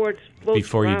before it floats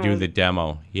before around. you do the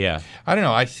demo. Yeah. I don't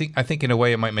know. I think in a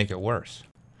way it might make it worse.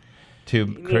 To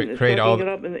create all it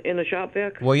up in a shop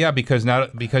vac. Well, yeah, because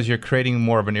you're creating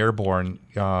more of an airborne,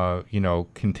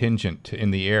 contingent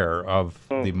in the air of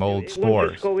the mold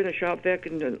spores. Just go in a shop vac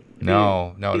and.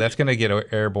 No, that's going to get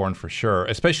airborne for sure.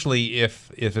 Especially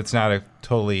if it's not a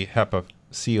totally HEPA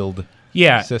sealed.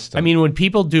 System. I mean, when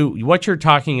people do, what you're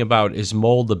talking about is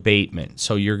mold abatement.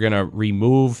 So you're going to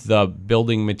remove the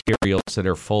building materials that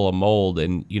are full of mold,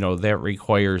 and that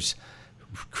requires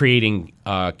creating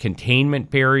containment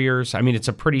barriers. I mean, it's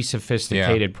a pretty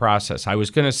sophisticated process. I was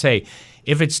going to say,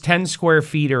 if it's 10 square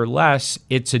feet or less,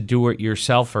 it's a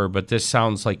do-it-yourselfer, but this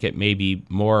sounds like it may be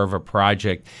more of a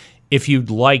project. If you'd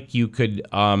like, you could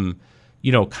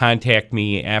contact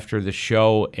me after the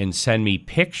show and send me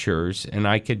pictures, and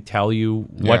I could tell you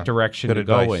what direction to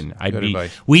go in.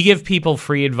 We give people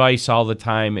free advice all the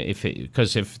time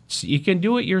because if you can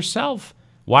do it yourself,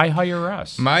 why hire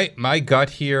us? My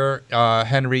gut here,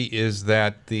 Henry, is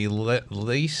that the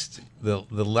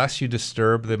less you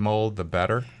disturb the mold, the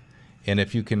better. And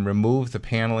if you can remove the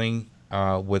paneling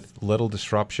with little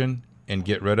disruption and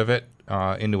get rid of it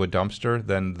into a dumpster,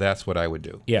 then that's what I would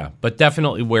do. Yeah, but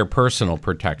definitely wear personal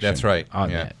protection. That's right.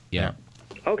 On that. Yeah.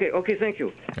 Okay, thank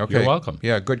you. Okay. You're welcome.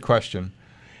 Yeah, good question.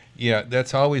 Yeah,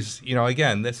 that's always,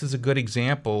 again, this is a good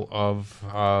example of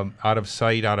out of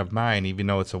sight, out of mind. Even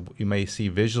though you may see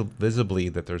visibly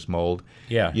that there's mold.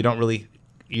 Yeah. You're not really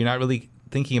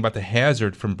thinking about the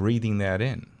hazard from breathing that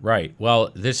in. Right.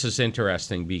 Well, this is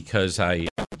interesting because I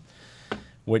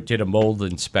did a mold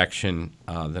inspection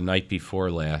the night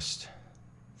before last,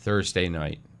 Thursday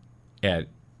night,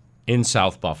 in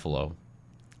South Buffalo,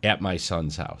 at my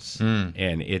son's house,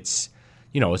 and it's.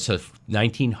 It's a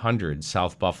 1900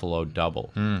 South Buffalo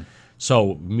double.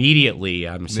 So immediately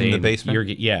I'm saying, in the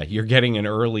basement? You're getting an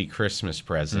early Christmas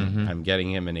present. I'm getting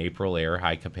him an April Air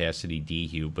high capacity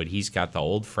DHU, but he's got the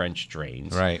old French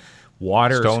drains. Right.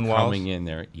 Water's Stone coming walls? in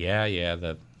there. Yeah,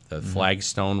 the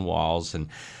flagstone walls, and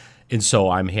so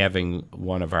I'm having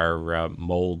one of our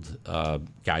mold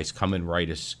guys come and write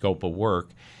a scope of work,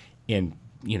 and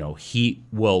he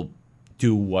will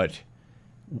do what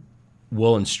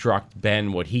we'll instruct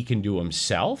Ben what he can do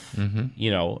himself, and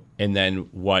then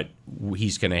what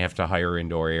he's going to have to hire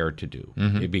Indoor Air to do,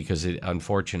 because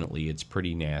unfortunately it's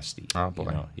pretty nasty. Oh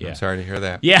boy, Yeah. I'm sorry to hear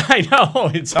that. Yeah, I know.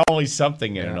 It's always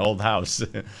something in an old house.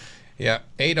 Yeah,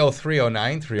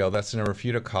 8030930, that's the number for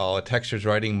you to call. A texter's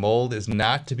writing, mold is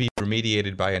not to be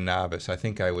remediated by a novice. I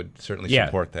think I would certainly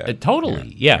support that.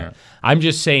 Totally, yeah. I'm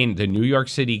just saying the New York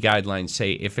City guidelines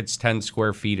say if it's 10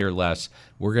 square feet or less,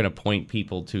 we're going to point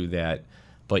people to that.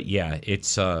 But yeah,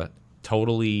 it's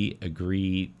totally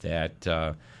agree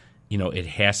that it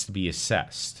has to be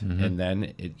assessed. And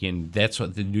then that's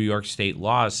what the New York State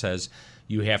law says.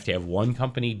 You have to have one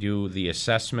company do the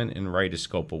assessment and write a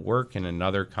scope of work, and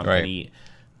another company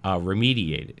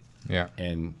remediate it. Yeah,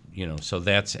 and so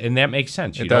that makes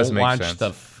sense. You don't want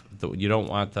you don't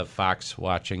want the fox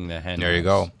watching the hen. There you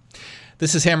go.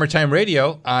 This is Hammer Time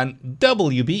Radio on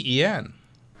WBEN.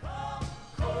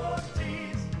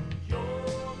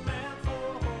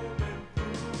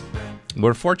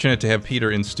 We're fortunate to have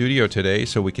Peter in studio today,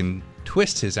 so we can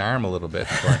twist his arm a little bit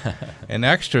for an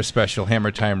extra special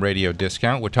Hammer Time Radio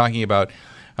discount. We're talking about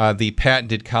the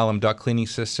patented column duct cleaning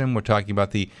system. We're talking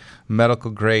about the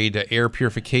medical grade air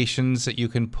purifications that you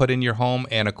can put in your home,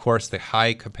 and of course the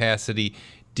high capacity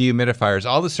dehumidifiers.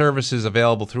 All the services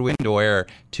available through Indoor Air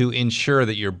to ensure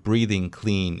that you're breathing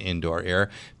clean indoor air.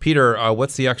 Peter,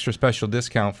 what's the extra special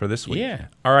discount for this week? Yeah.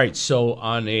 All right. So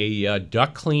on a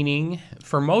duct cleaning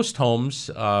for most homes,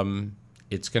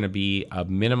 it's going to be a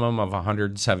minimum of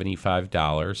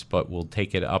 $175, but we'll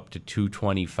take it up to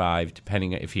 $225,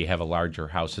 depending if you have a larger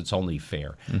house. It's only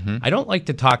fair. I don't like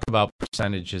to talk about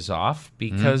percentages off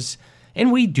because,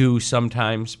 and we do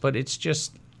sometimes, but it's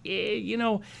just,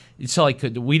 it's like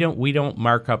we don't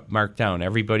mark down.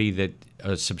 Everybody that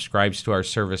subscribes to our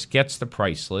service gets the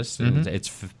price list, and it's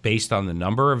based on the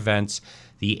number of vents,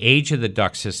 the age of the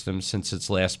duct system since it's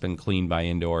last been cleaned by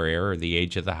Indoor Air, or the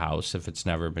age of the house if it's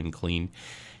never been cleaned,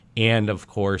 and of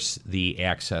course the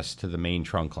access to the main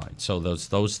trunk line. So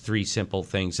those three simple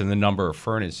things, and the number of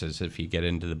furnaces if you get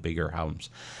into the bigger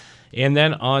homes. And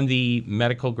then on the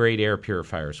medical grade air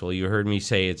purifiers, well, you heard me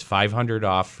say it's $500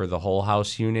 off for the whole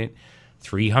house unit,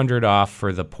 $300 off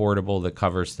for the portable that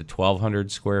covers the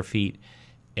 1,200 square feet,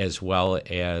 as well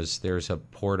as there's a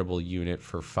portable unit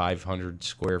for 500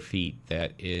 square feet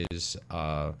that is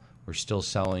we're still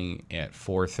selling at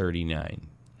 $439.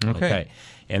 Okay.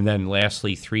 And then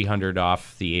lastly, $300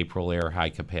 off the April Air high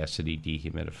capacity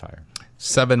dehumidifier.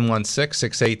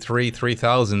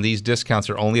 716-683-3000. These discounts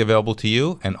are only available to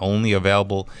you and only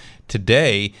available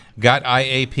today. Got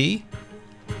IAP?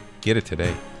 Get it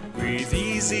today. Breathe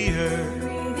easier.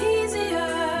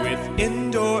 With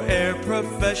Indoor Air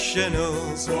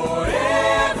Professionals. For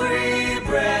every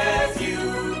breath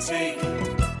you take.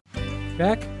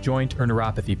 Back, joint, or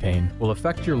neuropathy pain will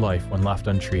affect your life when left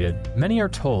untreated. Many are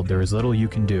told there is little you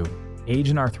can do. Age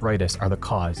and arthritis are the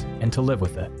cause, and to live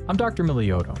with it. I'm Dr.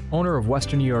 Miliotto, owner of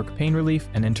Western New York Pain Relief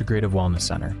and Integrative Wellness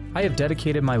Center. I have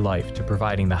dedicated my life to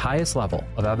providing the highest level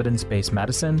of evidence-based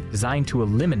medicine designed to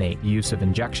eliminate the use of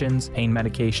injections, pain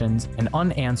medications, and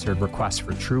unanswered requests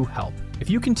for true help.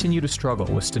 If you continue to struggle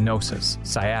with stenosis,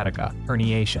 sciatica,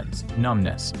 herniations,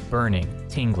 numbness, burning,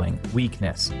 tingling,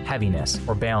 weakness, heaviness,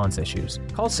 or balance issues,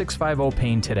 call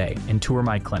 650-PAIN today and tour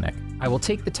my clinic. I will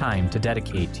take the time to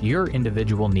dedicate to your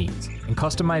individual needs and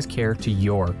customize care to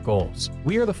your goals.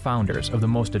 We are the founders of the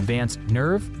most advanced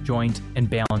nerve, joint, and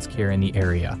balance care in the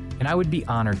area, and I would be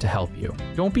honored to help you.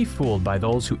 Don't be fooled by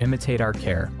those who imitate our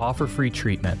care, offer free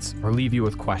treatments, or leave you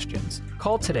with questions.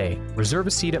 Call today, reserve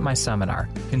a seat at my seminar,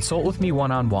 consult with me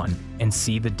one-on-one, and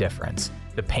see the difference.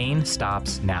 The pain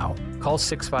stops now. Call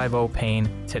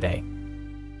 650-PAIN today.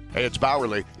 Hey, it's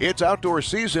Bowerly. It's outdoor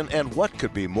season, and what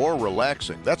could be more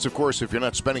relaxing? That's, of course, if you're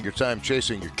not spending your time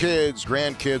chasing your kids,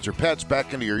 grandkids, or pets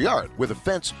back into your yard. With a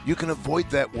fence, you can avoid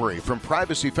that worry. From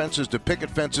privacy fences to picket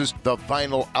fences, the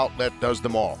Vinyl Outlet does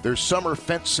them all. Their summer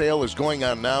fence sale is going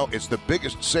on now. It's the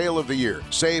biggest sale of the year.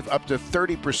 Save up to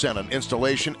 30% on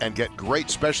installation and get great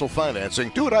special financing.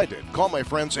 Do what I did. Call my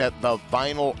friends at the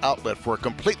Vinyl Outlet for a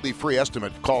completely free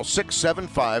estimate. Call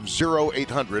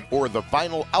 675-0800 or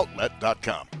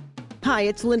thevinyloutlet.com. Hi,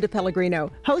 it's Linda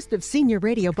Pellegrino, host of Senior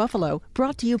Radio Buffalo,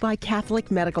 brought to you by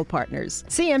Catholic Medical Partners.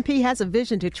 CMP has a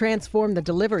vision to transform the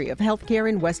delivery of healthcare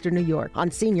in Western New York. On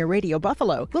Senior Radio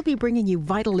Buffalo, we'll be bringing you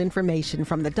vital information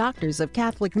from the doctors of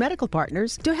Catholic Medical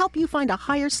Partners to help you find a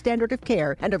higher standard of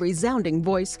care and a resounding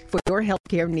voice for your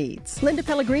healthcare needs. Linda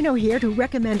Pellegrino here to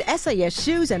recommend SAS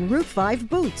shoes and Route 5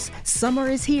 boots. Summer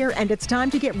is here, and it's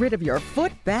time to get rid of your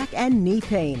foot, back, and knee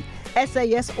pain.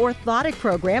 SAS Orthotic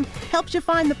Program helps you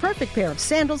find the perfect pair of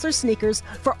sandals or sneakers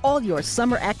for all your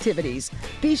summer activities.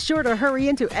 Be sure to hurry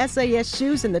into SAS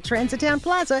Shoes in the Transitown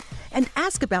Plaza and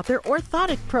ask about their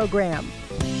orthotic program.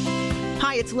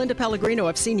 Hi, it's Linda Pellegrino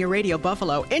of Senior Radio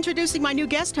Buffalo, introducing my new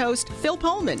guest host, Phil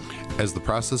Pullman. As the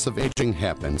process of aging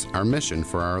happens, our mission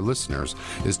for our listeners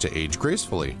is to age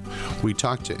gracefully. We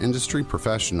talk to industry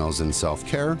professionals in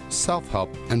self-care,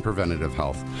 self-help, and preventative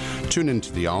health. Tune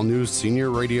into the all-new Senior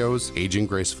Radio's Aging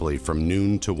Gracefully from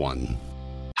noon to 1.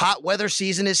 Hot weather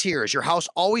season is here. Is your house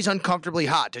always uncomfortably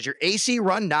hot? Does your AC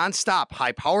run nonstop?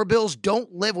 High power bills?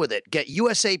 Don't live with it. Get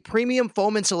USA Premium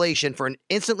Foam Insulation for an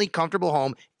instantly comfortable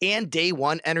home and day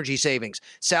one energy savings.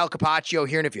 Sal Capaccio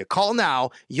here, and if you call now,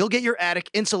 you'll get your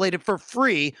attic insulated for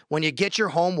free when you get your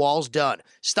home walls done.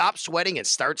 Stop sweating and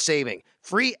start saving.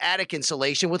 Free attic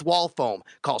insulation with wall foam.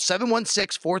 Call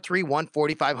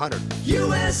 716-431-4500.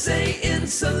 USA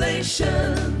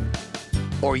Insulation.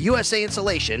 Or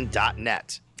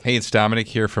USAinsulation.net. Hey, it's Dominic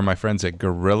here from my friends at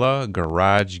Gorilla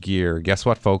Garage Gear. Guess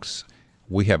what, folks?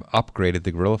 We have upgraded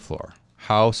the Gorilla floor.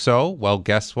 How so? Well,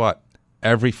 guess what?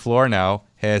 Every floor now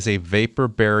has a vapor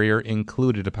barrier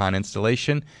included upon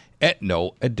installation at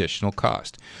no additional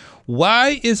cost.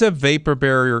 Why is a vapor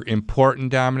barrier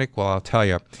important, Dominic? Well, I'll tell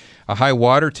you. A high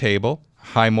water table,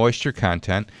 high moisture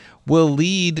content, will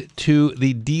lead to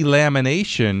the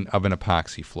delamination of an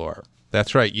epoxy floor.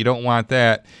 That's right. You don't want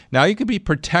that. Now, you can be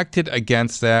protected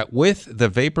against that with the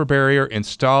vapor barrier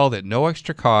installed at no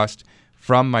extra cost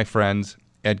from my friends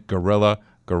at Gorilla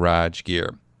Garage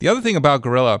Gear. The other thing about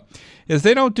Gorilla is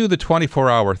they don't do the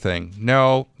 24-hour thing.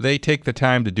 No, they take the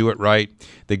time to do it right.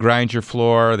 They grind your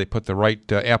floor. They put the right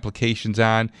applications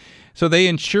on. So they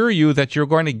ensure you that you're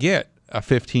going to get a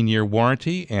 15-year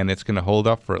warranty, and it's going to hold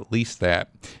up for at least that.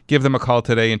 Give them a call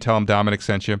today and tell them Dominic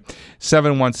sent you.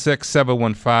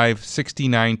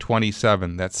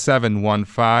 716-715-6927. That's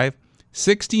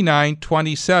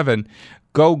 715-6927.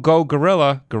 Go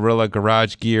Gorilla,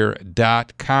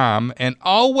 GorillaGarageGear.com. And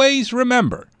always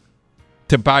remember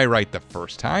to buy right the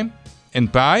first time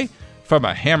and buy from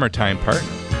a Hammer Time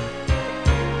partner.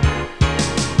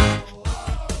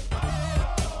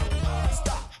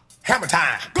 Hammer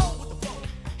Time.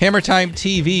 Hammer Time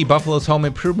TV, Buffalo's home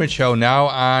improvement show, now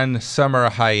on summer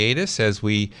hiatus as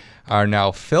we are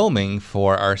now filming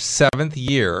for our 7th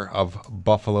year of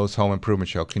Buffalo's home improvement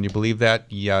show. Can you believe that?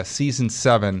 Yeah, season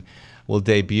 7 will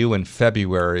debut in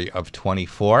February of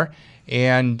 24.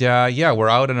 And we're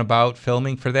out and about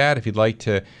filming for that. If you'd like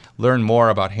to learn more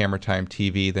about Hammer Time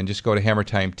TV, then just go to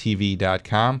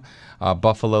hammertimetv.com.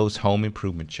 Buffalo's home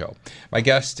improvement show. My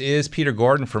guest is Peter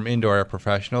Gordon from Indoor Air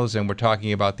Professionals, and we're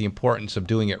talking about the importance of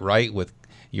doing it right with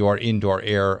your indoor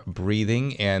air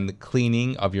breathing and the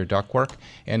cleaning of your ductwork,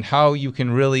 and how you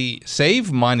can really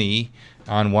save money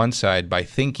on one side by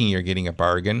thinking you're getting a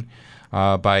bargain,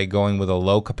 by going with a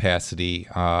low capacity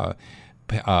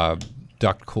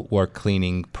ductwork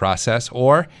cleaning process,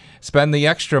 or spend the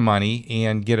extra money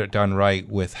and get it done right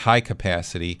with high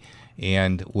capacity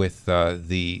and with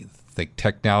the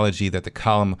technology that the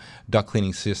column duct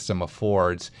cleaning system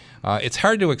affords. It's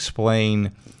hard to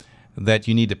explain that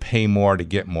you need to pay more to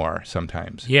get more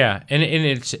sometimes. Yeah, and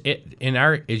it's in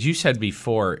our, as you said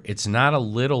before, it's not a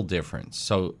little difference.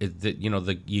 So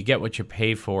you get what you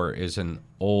pay for is an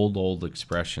old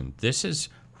expression. This is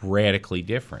radically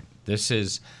different. This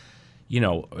is,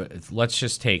 let's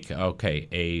just take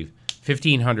a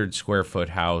 1,500 square foot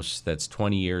house that's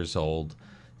 20 years old.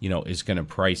 Is going to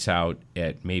price out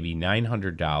at maybe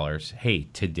 $900. Hey,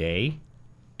 today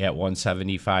at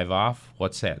 $175 off,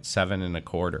 what's that?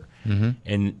 $7.25.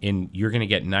 Mm-hmm. And you're going to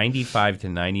get 95 to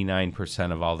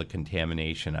 99% of all the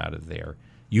contamination out of there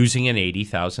using an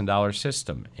 $80,000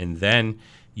 system. And then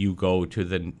you go to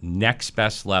the next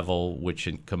best level, which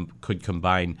could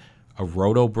combine a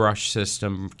roto brush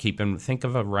system. Think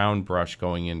of a round brush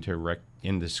going into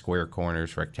square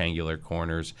corners, rectangular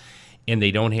corners. And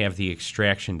they don't have the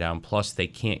extraction down. Plus, they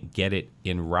can't get it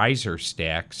in riser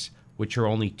stacks, which are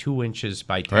only 2 inches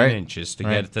by 10 inches to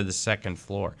get it to the second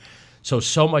floor.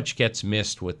 So much gets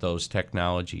missed with those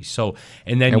technologies.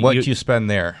 And what you spend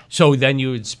there? So then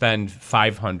you would spend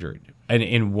 $500.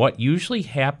 And what usually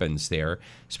happens there,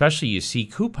 especially you see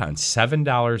coupons,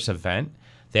 $7 event.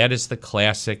 That is the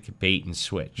classic bait and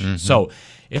switch. Mm-hmm. So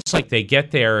it's like they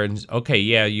get there and,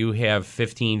 you have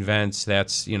 15 vents.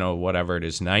 That's, whatever it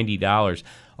is, $90.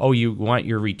 Oh, you want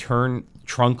your return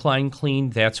trunk line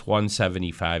cleaned? That's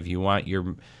 $175. You want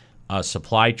your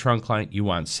supply trunk line? You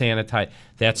want sanitized?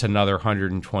 That's another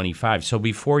 $125. So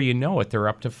before you know it, they're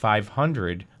up to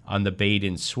 $500 on the bait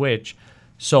and switch.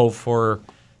 So for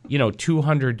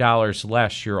 $200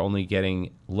 less, you're only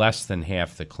getting less than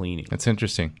half the cleaning. That's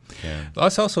interesting. Yeah.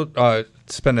 Let's also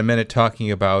spend a minute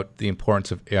talking about the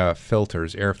importance of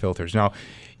filters, air filters. Now,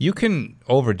 you can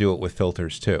overdo it with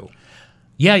filters too.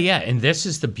 Yeah, and this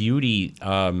is the beauty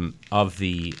of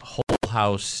the Whole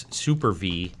House Super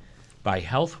V by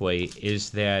Healthway is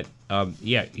that,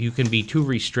 you can be too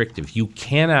restrictive. You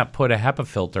cannot put a HEPA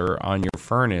filter on your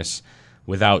furnace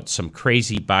without some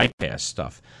crazy bypass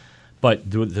stuff.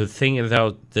 But the thing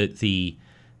about the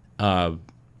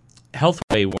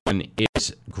Healthway one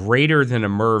is greater than a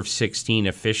MERV 16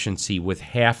 efficiency with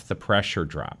half the pressure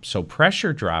drop. So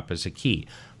pressure drop is a key.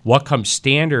 What comes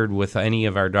standard with any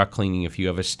of our duct cleaning, if you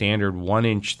have a standard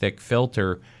 1-inch thick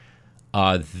filter,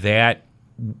 that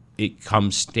it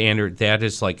comes standard. That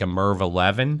is like a MERV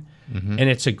 11. And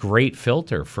it's a great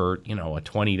filter for, a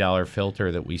 $20 filter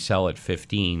that we sell at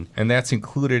 $15. And that's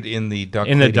included in the duct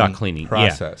cleaning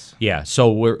process. Yeah.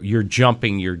 So you're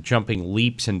jumping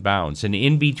leaps and bounds. And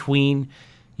in between,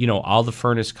 all the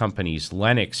furnace companies,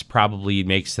 Lennox probably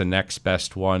makes the next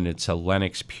best one. It's a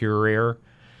Lennox Pure Air.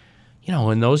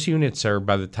 And those units are,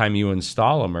 by the time you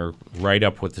install them, are right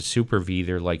up with the Super V.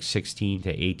 They're like $1,600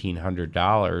 to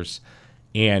 $1,800.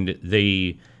 And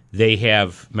they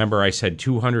have, remember I said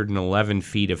 211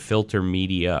 feet of filter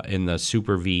media in the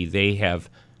Super V. They have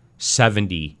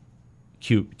 70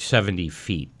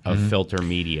 feet of filter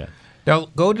media. Now,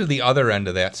 go to the other end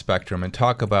of that spectrum and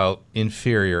talk about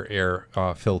inferior air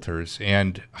filters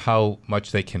and how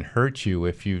much they can hurt you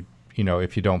if you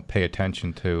don't pay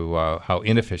attention to how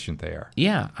inefficient they are.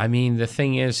 Yeah, I mean, the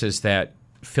thing is that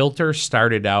filters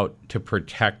started out to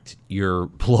protect your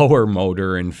blower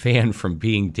motor and fan from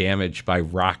being damaged by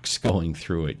rocks going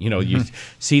through it. You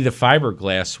see the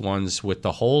fiberglass ones with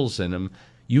the holes in them,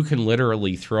 you can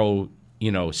literally throw,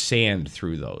 sand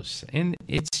through those. And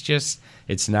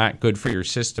it's not good for your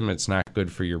system. It's not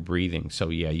good for your breathing. So,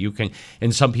 yeah, you can.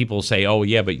 And some people say, oh,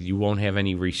 yeah, but you won't have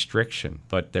any restriction.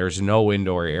 But there's no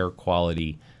indoor air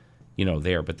quality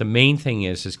there. But the main thing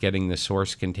is getting the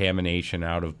source contamination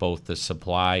out of both the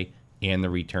supply and the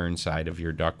return side of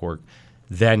your ductwork.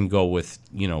 Then go with,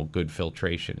 good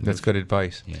filtration. That's good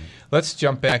advice. Yeah. Let's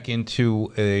jump back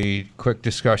into a quick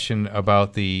discussion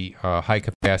about the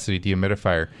high-capacity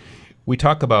dehumidifier. We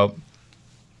talk about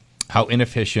how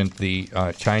inefficient the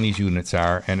Chinese units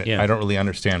are, and I don't really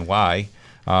understand why.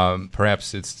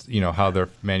 Perhaps it's, how their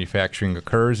manufacturing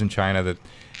occurs in China, that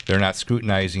they're not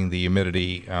scrutinizing the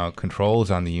humidity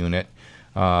controls on the unit.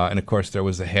 And, of course, there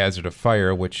was the hazard of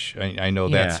fire, which I know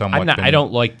that's somewhat... I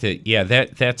don't like to... Yeah,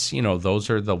 that's, those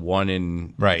are the 1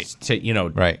 in... Right.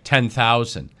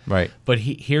 10,000. Right. But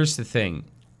here's the thing.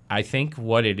 I think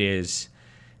what it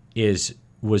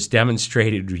was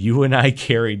demonstrated. You and I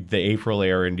carried the April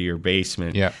Air into your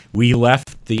basement. Yeah. We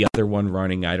left the other one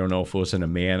running. I don't know if it was an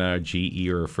Amana, GE,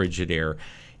 or a Frigidaire.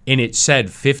 And it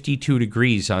said 52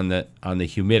 degrees on the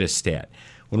humidistat.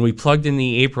 When we plugged in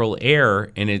the April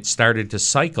Air and it started to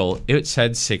cycle, it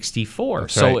said 64.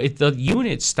 That's so right. The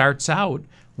unit starts out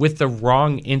with the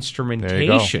wrong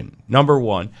instrumentation, number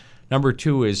one. Number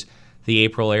two is the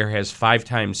April Air has 5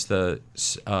 times the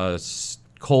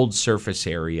cold surface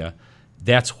area.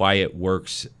 That's why it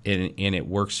works, and it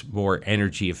works more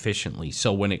energy efficiently.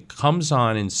 So when it comes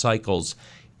on in cycles,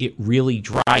 it really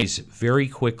dries very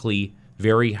quickly,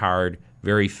 very hard,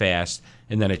 very fast,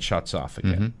 and then it shuts off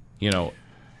again.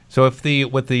 So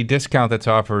with the discount that's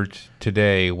offered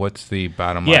today, what's the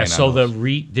bottom line? Yeah, so on those?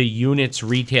 the units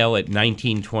retail at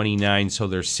 $19.29, so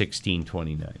they're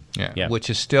 $16.29. Yeah, which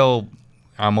is still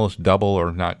almost double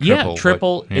or not triple. Yeah,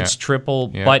 triple. But, it's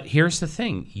triple. Yeah. But here's the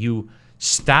thing: you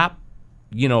stop.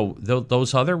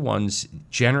 Those other ones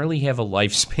generally have a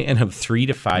lifespan of 3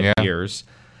 to 5 years,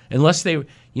 unless they.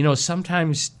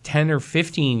 Sometimes 10 or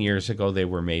 15 years ago they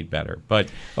were made better. But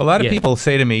a lot of people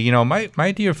say to me, my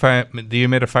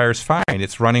dehumidifier is fine.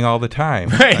 It's running all the time.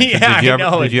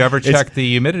 Did you ever check the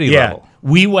humidity level?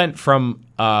 We went from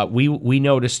we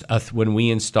noticed when we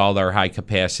installed our high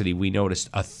capacity, we noticed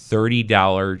a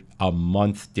 $30 a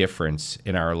month difference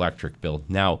in our electric bill.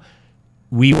 Now,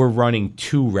 we were running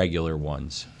 2 regular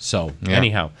ones. So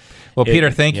anyhow, well, Peter,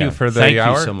 thank you for the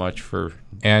hour. Thank you so much for.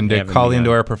 And call into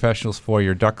our professionals for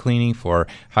your duct cleaning, for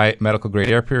high medical grade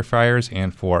air purifiers,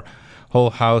 and for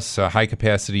whole house high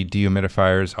capacity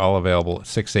dehumidifiers, all available at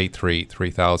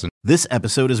 683-3000. This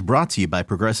episode is brought to you by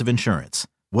Progressive Insurance.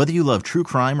 Whether you love true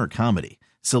crime or comedy,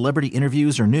 celebrity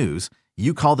interviews or news,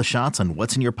 you call the shots on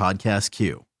what's in your podcast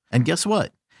queue. And guess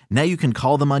what? Now you can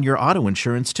call them on your auto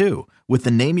insurance too with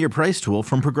the Name Your Price tool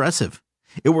from Progressive.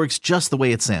 It works just the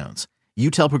way it sounds. You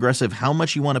tell Progressive how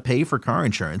much you want to pay for car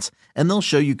insurance, and they'll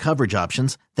show you coverage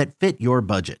options that fit your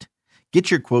budget. Get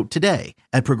your quote today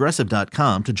at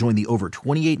Progressive.com to join the over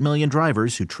 28 million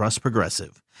drivers who trust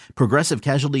Progressive. Progressive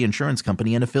Casualty Insurance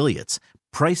Company and Affiliates.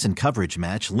 Price and coverage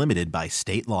match limited by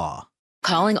state law.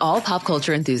 Calling all pop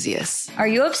culture enthusiasts. Are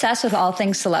you obsessed with all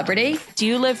things celebrity? Do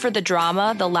you live for the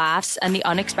drama, the laughs, and the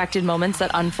unexpected moments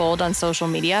that unfold on social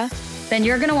media? Then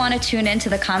you're going to want to tune in to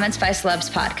the Comments by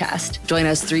Celebs podcast. Join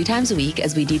us 3 times a week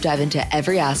as we deep dive into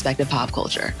every aspect of pop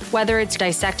culture. Whether it's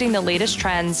dissecting the latest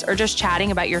trends or just chatting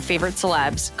about your favorite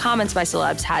celebs, Comments by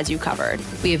Celebs has you covered.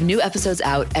 We have new episodes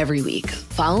out every week.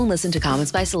 Follow and listen to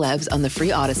Comments by Celebs on the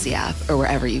free Odyssey app or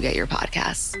wherever you get your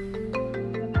podcasts.